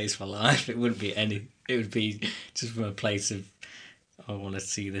can't face my life. It wouldn't be any. It would be just from a place of I want to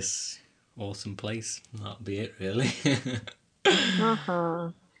see this awesome place. That'd be it, really.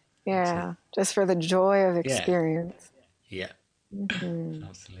 Uh-huh. Which is Yeah. Just for the joy of yeah, experience. yeah, Mm-hmm.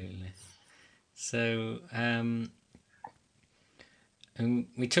 absolutely. So, and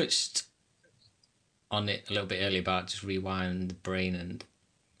we touched on it a little bit earlier about just rewiring the brain and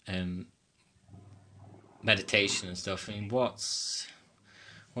um, meditation and stuff. I mean, what's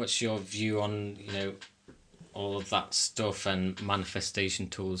your view on all of that stuff and manifestation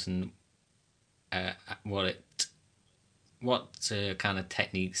tools and uh, what it what kind of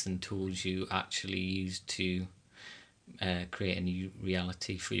techniques and tools you actually use to create a new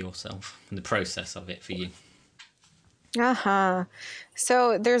reality for yourself and the process of it for you? Uh-huh.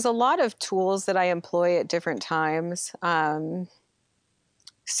 So there's a lot of tools that I employ at different times. Some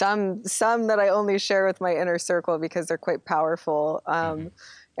that I only share with my inner circle because they're quite powerful. Mm-hmm.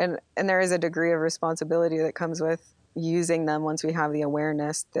 And there is a degree of responsibility that comes with using them once we have the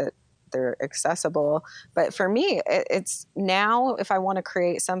awareness that they're accessible. But for me, it's now, if I want to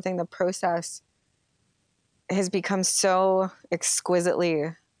create something, the process has become so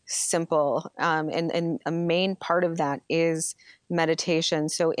exquisitely simple. And a main part of that is meditation.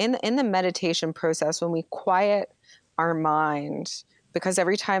 So in the meditation process, when we quiet our mind, because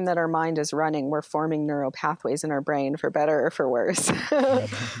every time that our mind is running, we're forming neural pathways in our brain, for better or for worse.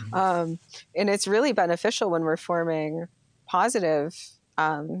 And it's really beneficial when we're forming positive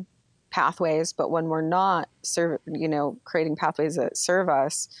pathways, but when we're not creating pathways that serve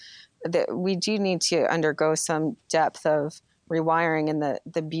us, that we do need to undergo some depth of rewiring. And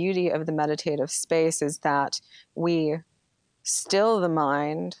the beauty of the meditative space is that we still the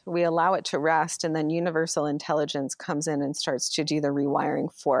mind, we allow it to rest, and then universal intelligence comes in and starts to do the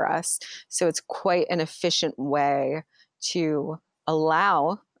rewiring for us. So it's quite an efficient way to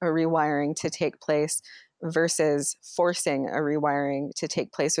allow a rewiring to take place versus forcing a rewiring to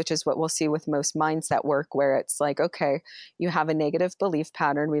take place, which is what we'll see with most mindset work, where it's like, okay, you have a negative belief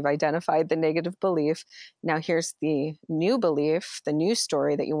pattern. We've identified the negative belief. Now here's the new belief, the new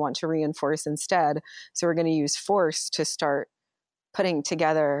story that you want to reinforce instead. So we're going to use force to start putting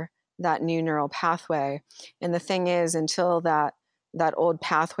together that new neural pathway. And the thing is, until that old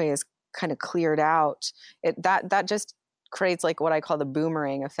pathway is kind of cleared out, that just creates like what I call the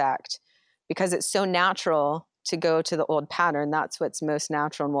boomerang effect, because it's so natural to go to the old pattern. That's what's most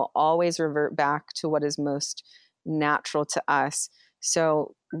natural, and we'll always revert back to what is most natural to us.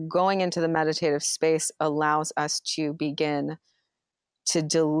 So going into the meditative space allows us to begin to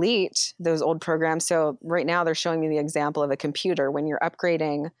delete those old programs. So right now they're showing me the example of a computer. When you're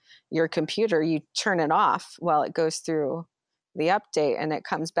upgrading your computer, you turn it off while it goes through the update, and it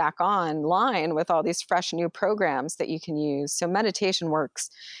comes back online with all these fresh new programs that you can use. So meditation works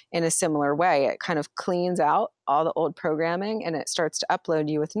in a similar way. It kind of cleans out all the old programming and it starts to upload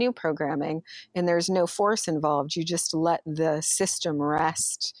you with new programming, and there's no force involved. You just let the system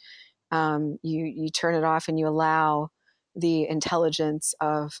rest. You turn it off and you allow the intelligence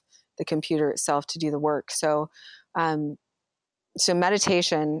of the computer itself to do the work. Um, so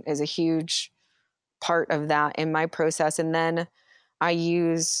meditation is a huge part of that in my process. And then I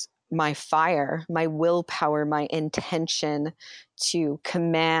use my fire, my willpower, my intention to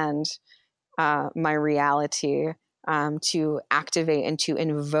command my reality, to activate and to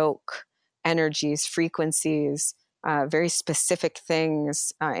invoke energies, frequencies, very specific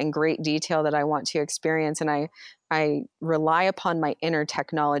things in great detail that I want to experience. And I rely upon my inner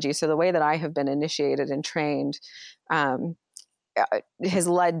technology. So the way that I have been initiated and trained um, has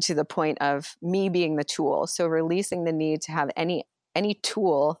led to the point of me being the tool. So releasing the need to have any any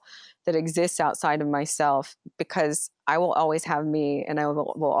tool that exists outside of myself, because I will always have me, and I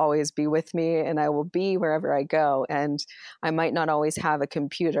will always be with me, and I will be wherever I go. And I might not always have a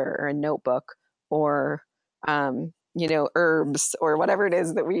computer or a notebook or, herbs or whatever it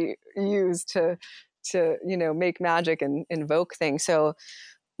is that we use to, make magic and invoke things. So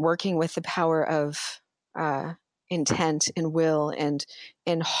working with the power of, intent and will and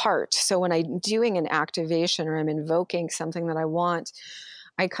heart. So when I'm doing an activation or I'm invoking something that I want,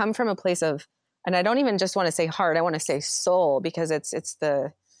 I come from a place of, and I don't even just want to say heart, I want to say soul, because it's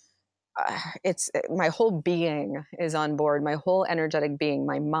my whole being is on board, my whole energetic being,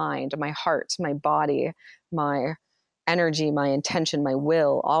 my mind, my heart, my body, my energy, my intention, my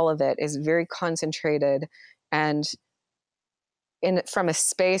will, all of it is very concentrated and from a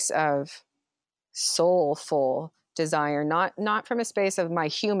space of soulful desire, not from a space of my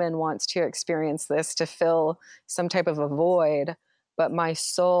human wants to experience this to fill some type of a void, but my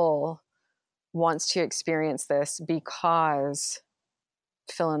soul wants to experience this because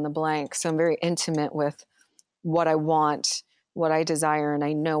fill in the blank. So I'm very intimate with what I want, what I desire, and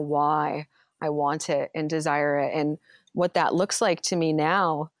I know why I want it and desire it. And what that looks like to me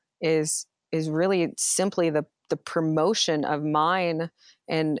now is really simply the promotion of mine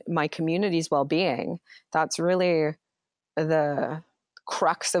and my community's well-being. That's really the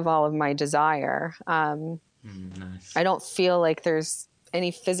crux of all of my desire. Nice. I don't feel like there's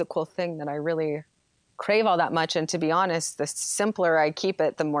any physical thing that I really crave all that much. And to be honest, the simpler I keep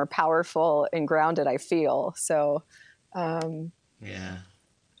it, the more powerful and grounded I feel. So, yeah. That's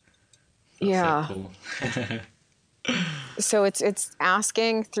yeah. so cool. So it's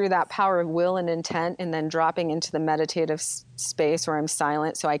asking through that power of will and intent, and then dropping into the meditative space where I'm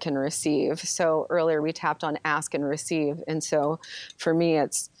silent so I can receive. So earlier we tapped on ask and receive. And so for me,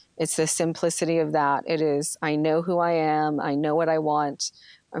 it's the simplicity of that. It is, I know who I am. I know what I want.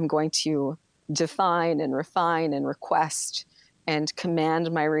 I'm going to define and refine and request and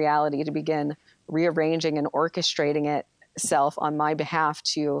command my reality to begin rearranging and orchestrating itself on my behalf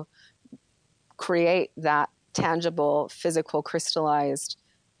to create that tangible, physical, crystallized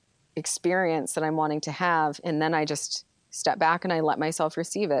experience that I'm wanting to have. And then I just step back and I let myself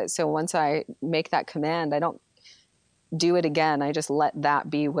receive it. So once I make that command, I don't do it again. I just let that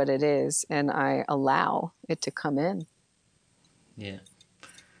be what it is, and I allow it to come in. Yeah.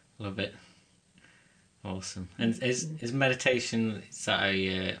 Love it. Awesome. And is meditation, is that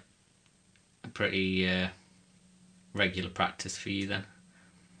a pretty regular practice for you then?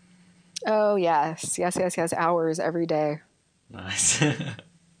 Oh, yes. Yes. Hours every day. Nice.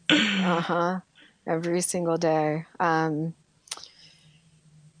 Every single day.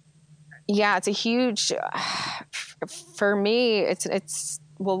 Yeah, it's a huge, for me,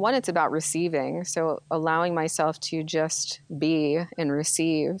 well, one, it's about receiving. So allowing myself to just be and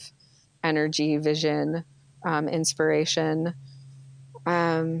receive energy, vision, inspiration,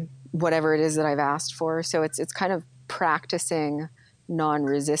 whatever it is that I've asked for. So it's kind of practicing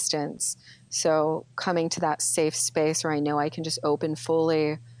non-resistance. So coming to that safe space where I know I can just open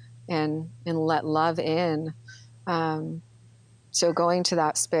fully and let love in. So going to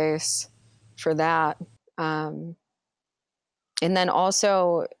that space for that. And then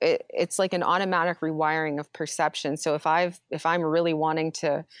also it's like an automatic rewiring of perception. So if I'm really wanting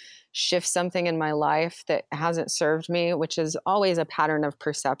to shift something in my life that hasn't served me, which is always a pattern of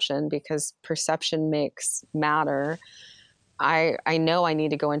perception because perception makes matter, I know I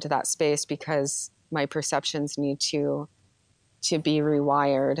need to go into that space because my perceptions need to be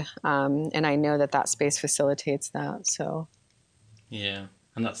rewired. And I know that space facilitates that. So yeah.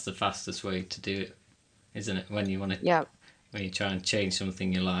 And that's the fastest way to do it, isn't it? When you want to, yeah. when you try and change something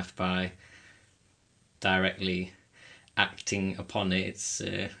in your life by directly acting upon it, it's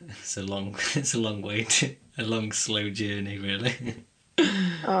a long it's a long way to a long slow journey really.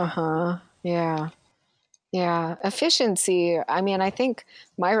 Yeah. Yeah, efficiency. I mean, I think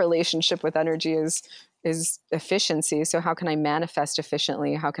my relationship with energy is efficiency. So how can I manifest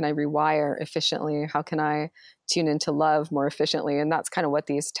efficiently? How can I rewire efficiently? How can I tune into love more efficiently? And that's kind of what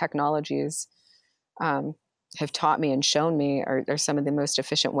these technologies have taught me and shown me are some of the most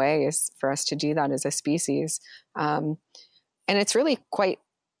efficient ways for us to do that as a species. And it's really quite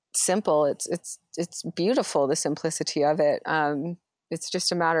simple. It's beautiful, the simplicity of it. It's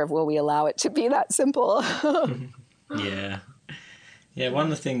just a matter of will we allow it to be that simple. Yeah. Yeah, one of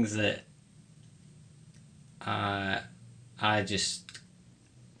the things that I just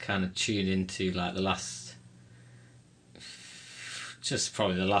kind of tuned into like just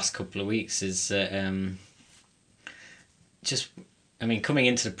probably the last couple of weeks is just, I mean, coming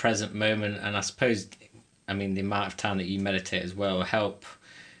into the present moment, and I suppose I mean, the amount of time that you meditate as well help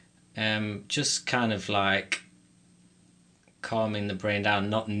just kind of like calming the brain down,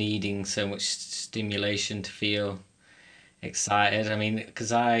 not needing so much stimulation to feel excited. I mean,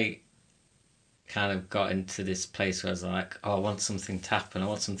 because I kind of got into this place where I was like, oh, I want something to happen, I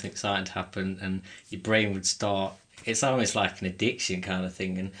want something exciting to happen, and your brain would start. It's almost like an addiction kind of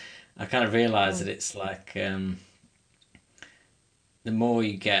thing, and I kind of realized that it's like the more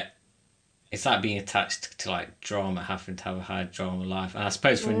you get, it's like being attached to like drama, having to have a high drama life. And I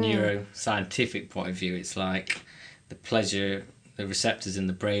suppose from a neuroscientific point of view, it's like the pleasure, the receptors in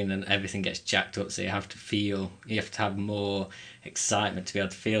the brain and everything gets jacked up. So you have to have more excitement to be able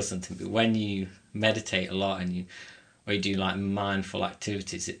to feel something. But when you meditate a lot or you do like mindful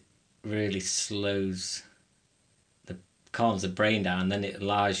activities, it really calms the brain down, then it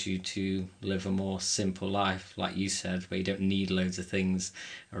allows you to live a more simple life, like you said, where you don't need loads of things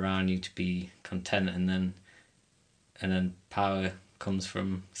around you to be content, and then power comes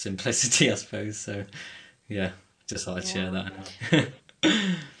from simplicity, I suppose. So yeah, just thought I'd share that.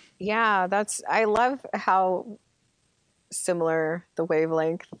 Yeah, I love how similar the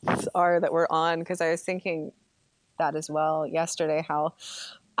wavelengths are that we're on, because I was thinking that as well yesterday, how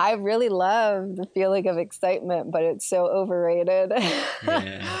I really love the feeling of excitement, but it's so overrated,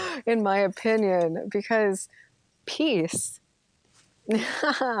 Yeah. in my opinion, because peace,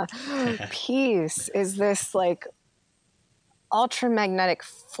 peace is this like ultramagnetic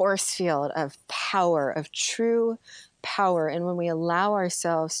force field of power, of true power. And when we allow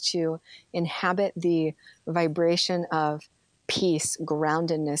ourselves to inhabit the vibration of peace,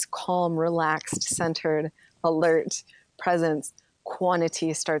 groundedness, calm, relaxed, centered, alert presence,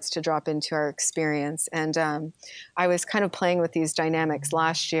 quantity starts to drop into our experience. And I was kind of playing with these dynamics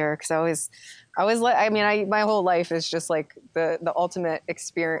last year, because I was like, I mean, my whole life is just like the ultimate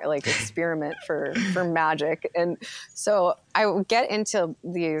experiment for magic. And so I would get into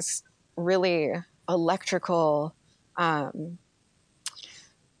these really electrical,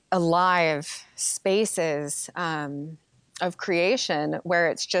 alive spaces, of creation, where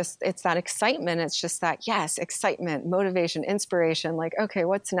it's that excitement. It's just that, yes, excitement, motivation, inspiration, like, okay,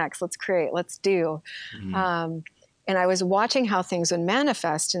 what's next? Let's create, let's do. And I was watching how things would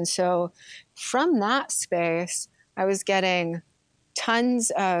manifest. And so from that space, I was getting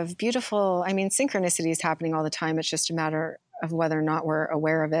tons of beautiful, I mean, synchronicity is happening all the time. It's just a matter of whether or not we're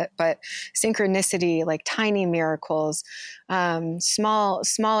aware of it. But synchronicity, like tiny miracles,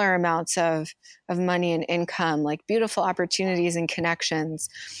 smaller amounts of money and income, like beautiful opportunities and connections.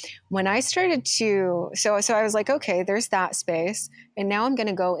 When I started to, so I was like, okay, there's that space. And now I'm going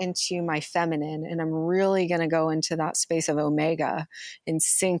to go into my feminine, and I'm really going to go into that space of Omega and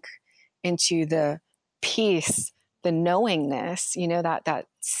sink into the peace, the knowingness,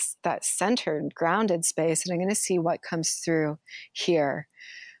 that centered, grounded space. And I'm going to see what comes through here.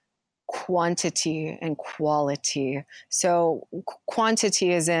 Quantity and quality. So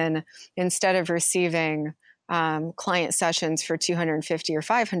quantity is instead of receiving client sessions for $250 or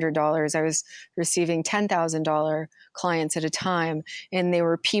 $500, I was receiving $10,000 clients at a time. And they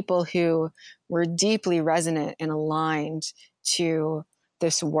were people who were deeply resonant and aligned to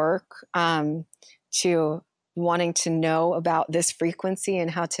this work, to wanting to know about this frequency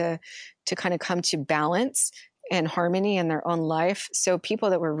and how to kind of come to balance and harmony in their own life. So people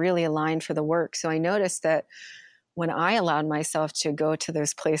that were really aligned for the work. So I noticed that when I allowed myself to go to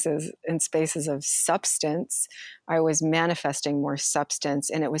those places and spaces of substance, I was manifesting more substance,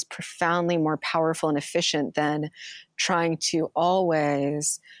 and it was profoundly more powerful and efficient than trying to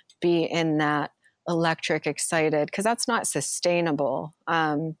always be in that electric, excited, because that's not sustainable.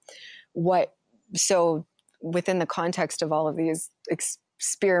 So within the context of all of these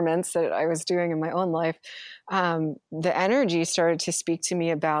experiments that I was doing in my own life, the energy started to speak to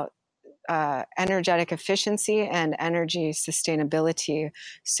me about energetic efficiency and energy sustainability.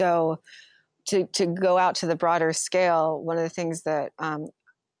 So to go out to the broader scale, one of the things that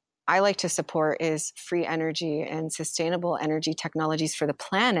I like to support is free energy and sustainable energy technologies for the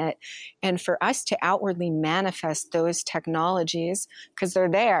planet. And for us to outwardly manifest those technologies, because they're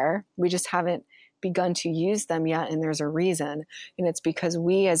there, we just haven't begun to use them yet. And there's a reason. And it's because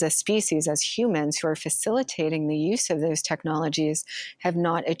we as a species, as humans who are facilitating the use of those technologies, have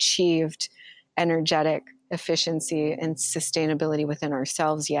not achieved energetic efficiency and sustainability within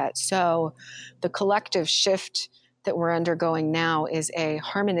ourselves yet. So the collective shift that we're undergoing now is a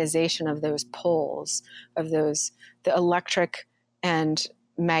harmonization of those poles, the electric and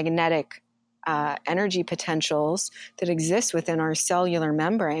magnetic energy potentials that exist within our cellular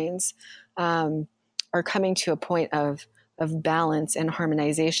membranes, are coming to a point of of balance and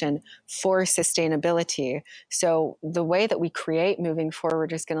harmonization for sustainability. So the way that we create moving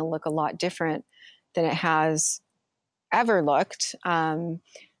forward is going to look a lot different than it has ever looked,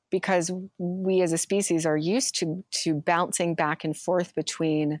 because we as a species are used to bouncing back and forth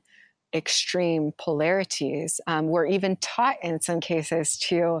between extreme polarities. We're even taught in some cases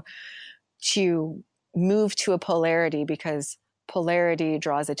to move to a polarity because polarity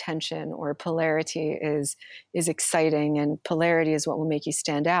draws attention, or polarity is exciting, and polarity is what will make you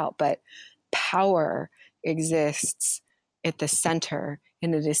stand out. But power exists at the center,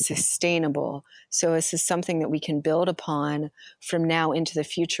 and it is sustainable. So this is something that we can build upon from now into the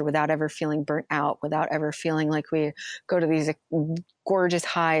future without ever feeling burnt out, without ever feeling like we go to these gorgeous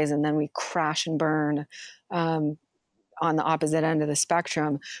highs and then we crash and burn. On the opposite end of the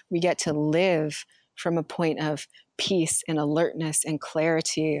spectrum, we get to live from a point of peace and alertness and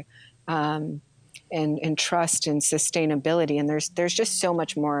clarity, and trust and sustainability. And there's just so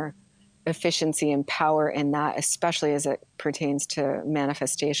much more efficiency and power in that, especially as it pertains to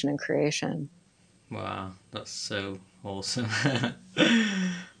manifestation and creation. Wow, that's so awesome. I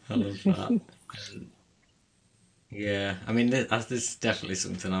love that. Yeah, I mean, this is definitely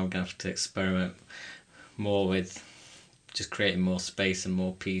something I'm going to have to experiment more with, just creating more space and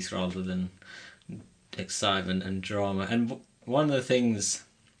more peace rather than excitement and drama. And one of the things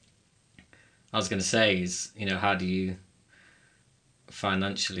I was going to say is, how do you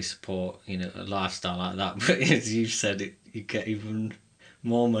financially support, a lifestyle like that? But as you said, you get even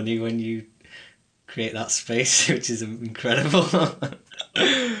more money when you create that space, which is incredible.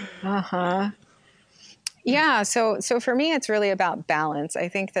 Uh-huh. Yeah, so for me it's really about balance. I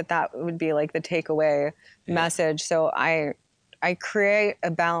think that would be like the takeaway Yeah. message. So I create a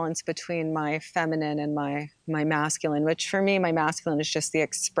balance between my feminine and my masculine, which for me my masculine is just the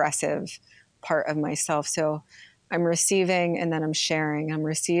expressive part of myself. So I'm receiving and then I'm sharing. I'm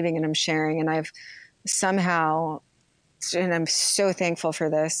receiving and I'm sharing, and I've somehow, and I'm so thankful for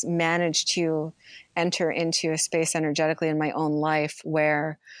this, managed to enter into a space energetically in my own life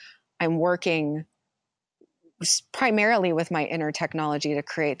where I'm working primarily with my inner technology to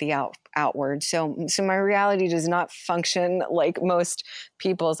create the outward. So my reality does not function like most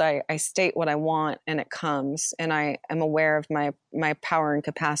people's. I state what I want and it comes, and I am aware of my power and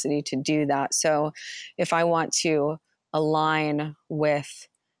capacity to do that. So if I want to align with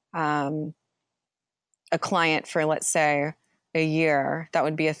a client for, let's say, a year, that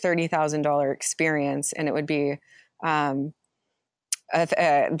would be a $30,000 experience, and it would be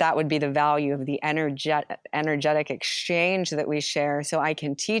that would be the value of the energetic exchange that we share. So I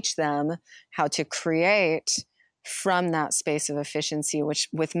can teach them how to create from that space of efficiency, which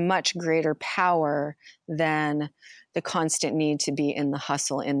with much greater power than the constant need to be in the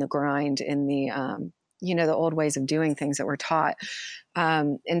hustle, in the grind, in the the old ways of doing things that we're taught.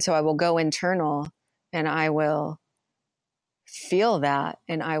 And so I will go internal, and I will feel that,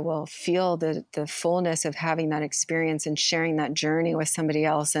 and I will feel the fullness of having that experience and sharing that journey with somebody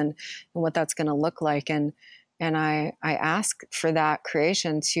else, and what that's going to look like. And I ask for that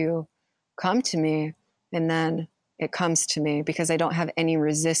creation to come to me, and then it comes to me because I don't have any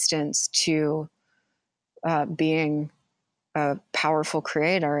resistance to being a powerful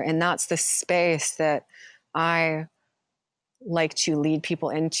creator. And that's the space that I like to lead people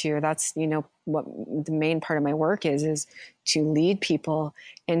into. That's, what the main part of my work is to lead people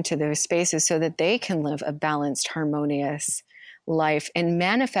into those spaces so that they can live a balanced, harmonious life and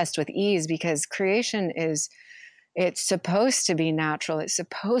manifest with ease, because creation it's supposed to be natural. It's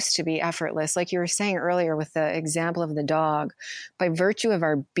supposed to be effortless. Like you were saying earlier with the example of the dog, by virtue of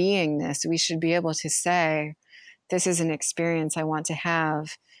our beingness, we should be able to say, this is an experience I want to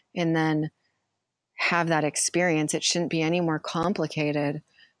have, and then have that experience. It shouldn't be any more complicated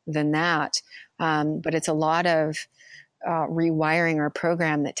than that. But it's a lot of rewiring our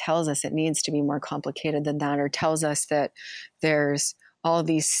program that tells us it needs to be more complicated than that, or tells us that there's all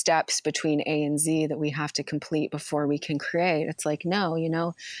these steps between A and Z that we have to complete before we can create. It's like,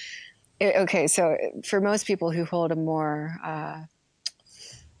 no, okay. So for most people who hold a more,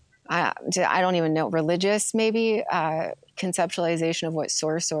 I don't even know, religious maybe conceptualization of what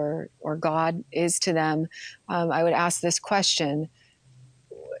source or God is to them, I would ask this question: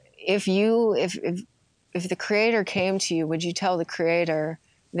 if the creator came to you, would you tell the creator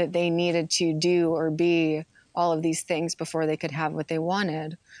that they needed to do or be all of these things before they could have what they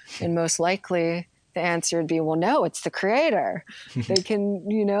wanted? And most likely the answer would be, well, no, it's the creator. They can,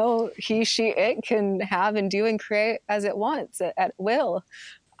 he, she, it can have and do and create as it wants at will.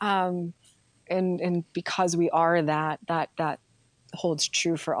 And because we are that holds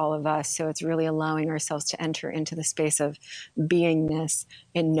true for all of us. So it's really allowing ourselves to enter into the space of beingness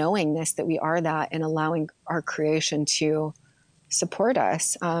and knowingness that we are that, and allowing our creation to support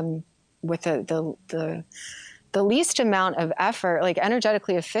us with the least amount of effort, like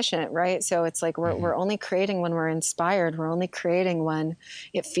energetically efficient, right? So it's like we're only creating when we're inspired. We're only creating when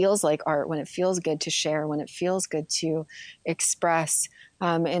it feels like art, when it feels good to share, when it feels good to express.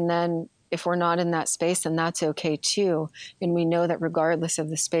 And then if we're not in that space, then that's okay too. And we know that regardless of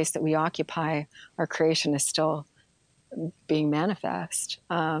the space that we occupy, our creation is still being manifest.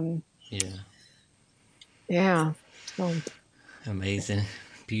 Yeah. So, Amazing.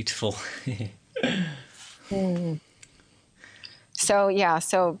 Beautiful. So yeah,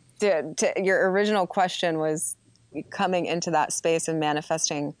 so your original question was coming into that space of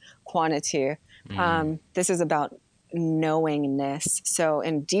manifesting quantity. This is about knowingness. So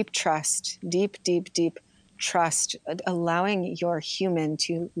in deep trust, deep trust, allowing your human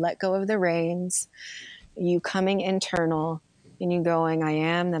to let go of the reins, you coming internal and you going, I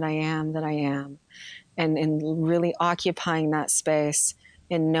am that I am that I am. And really occupying that space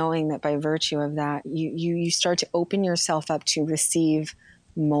and knowing that by virtue of that, you start to open yourself up to receive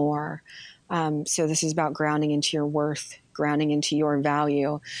more. So this is about grounding into your worth, grounding into your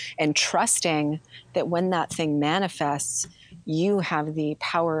value, and trusting that when that thing manifests, you have the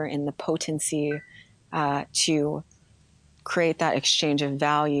power and the potency to create that exchange of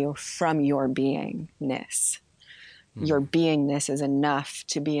value from your beingness. Your beingness is enough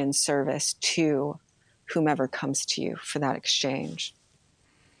to be in service to whomever comes to you for that exchange.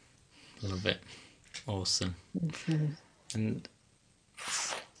 Love it. Awesome. And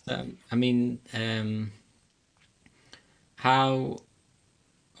I mean, how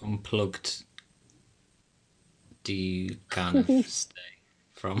unplugged do you kind of stay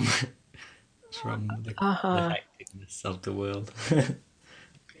from the hecticness of the world?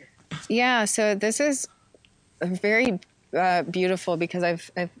 Yeah, so this is very beautiful because I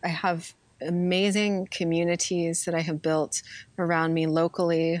have amazing communities that I have built around me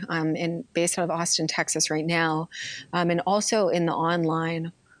locally. I'm based out of Austin, Texas right now, and also in the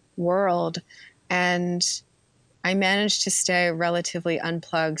online world. And I managed to stay relatively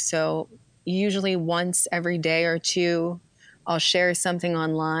unplugged. So usually once every day or two, I'll share something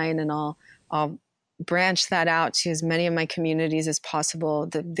online, and I'll branch that out to as many of my communities as possible.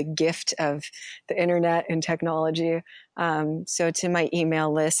 The gift of the internet and technology. So to my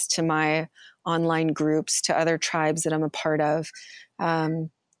email list, to my online groups, to other tribes that I'm a part of, and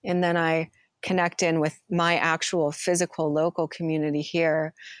then I connect in with my actual physical local community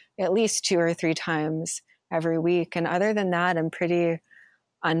here at least 2 or 3 times every week. And other than that, I'm pretty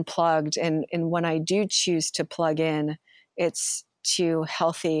unplugged. And when I do choose to plug in, it's to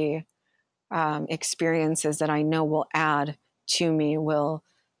healthy experiences that I know will add to me, will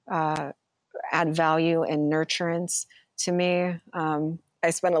add value and nurturance to me. I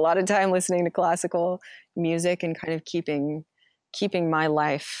spend a lot of time listening to classical music and kind of keeping my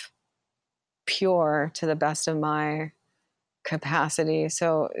life pure to the best of my capacity.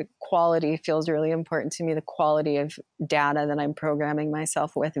 So quality feels really important to me, the quality of data that I'm programming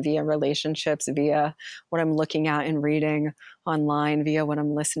myself with via relationships, via what I'm looking at and reading online, via what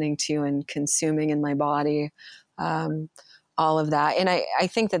I'm listening to and consuming in my body, all of that. And I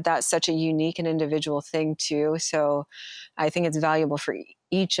think that that's such a unique and individual thing too. So I think it's valuable for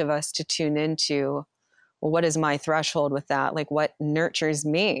each of us to tune into, well, what is my threshold with that? Like what nurtures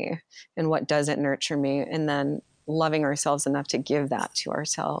me and what doesn't nurture me? And then loving ourselves enough to give that to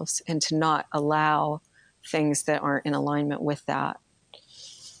ourselves and to not allow things that aren't in alignment with that.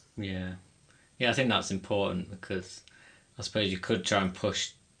 Yeah. I think that's important, because I suppose you could try and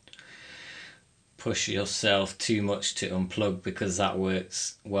push yourself too much to unplug, because that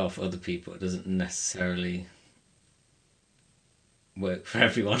works well for other people. It doesn't necessarily work for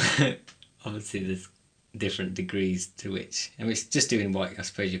everyone. Obviously, there's different degrees to which, I mean, it's just doing what I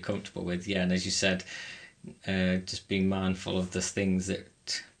suppose you're comfortable with. Yeah, and as you said, just being mindful of the things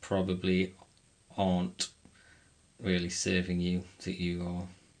that probably aren't really serving you, that you are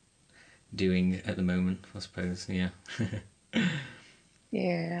doing at the moment, I suppose. Yeah.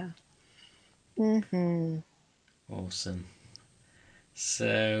 Yeah. Awesome.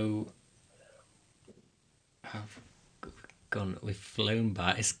 So we've flown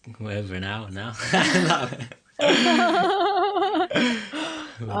by. It's over an hour now.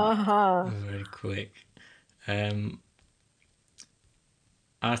 Very quick.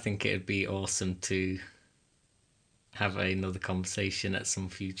 I think it'd be awesome to have another conversation at some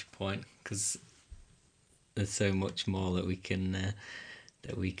future point, because there's so much more that we can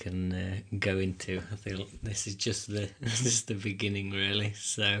that we can go into. I think this is just this is the beginning, really.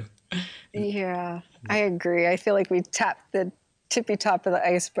 So Yeah, I agree. I feel like we tapped the tippy top of the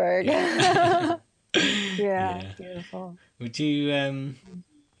iceberg. yeah. Yeah, Yeah. beautiful. Would you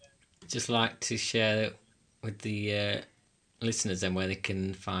just like to share with the listeners then where they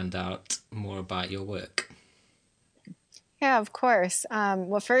can find out more about your work? Yeah, of course.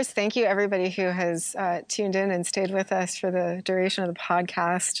 Well, first, thank you everybody who has tuned in and stayed with us for the duration of the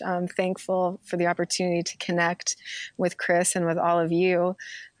podcast. I'm thankful for the opportunity to connect with Chris and with all of you.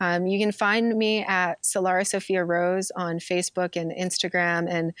 You can find me at Solara Sophia Rose on Facebook and Instagram,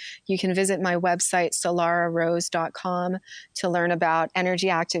 and you can visit my website, solararose.com, to learn about energy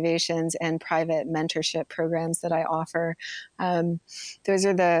activations and private mentorship programs that I offer. Those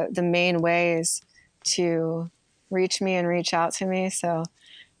are the main ways to reach me and reach out to me. So,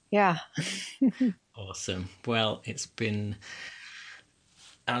 yeah. Awesome. Well, it's been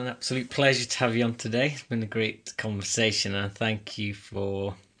an absolute pleasure to have you on today. It's been a great conversation, and thank you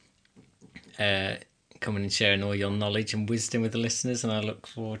for uh, coming and sharing all your knowledge and wisdom with the listeners. And I look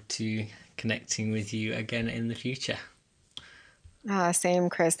forward to connecting with you again in the future. Same,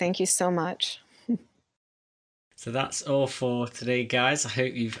 Chris. Thank you so much. So that's all for today, guys. I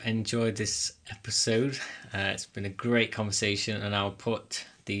hope you've enjoyed this episode. It's been a great conversation, and I'll put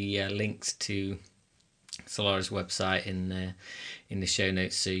the links to Solara's website in the show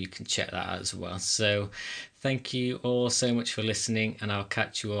notes so you can check that out as well. So thank you all so much for listening, and I'll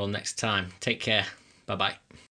catch you all next time. Take care. Bye bye.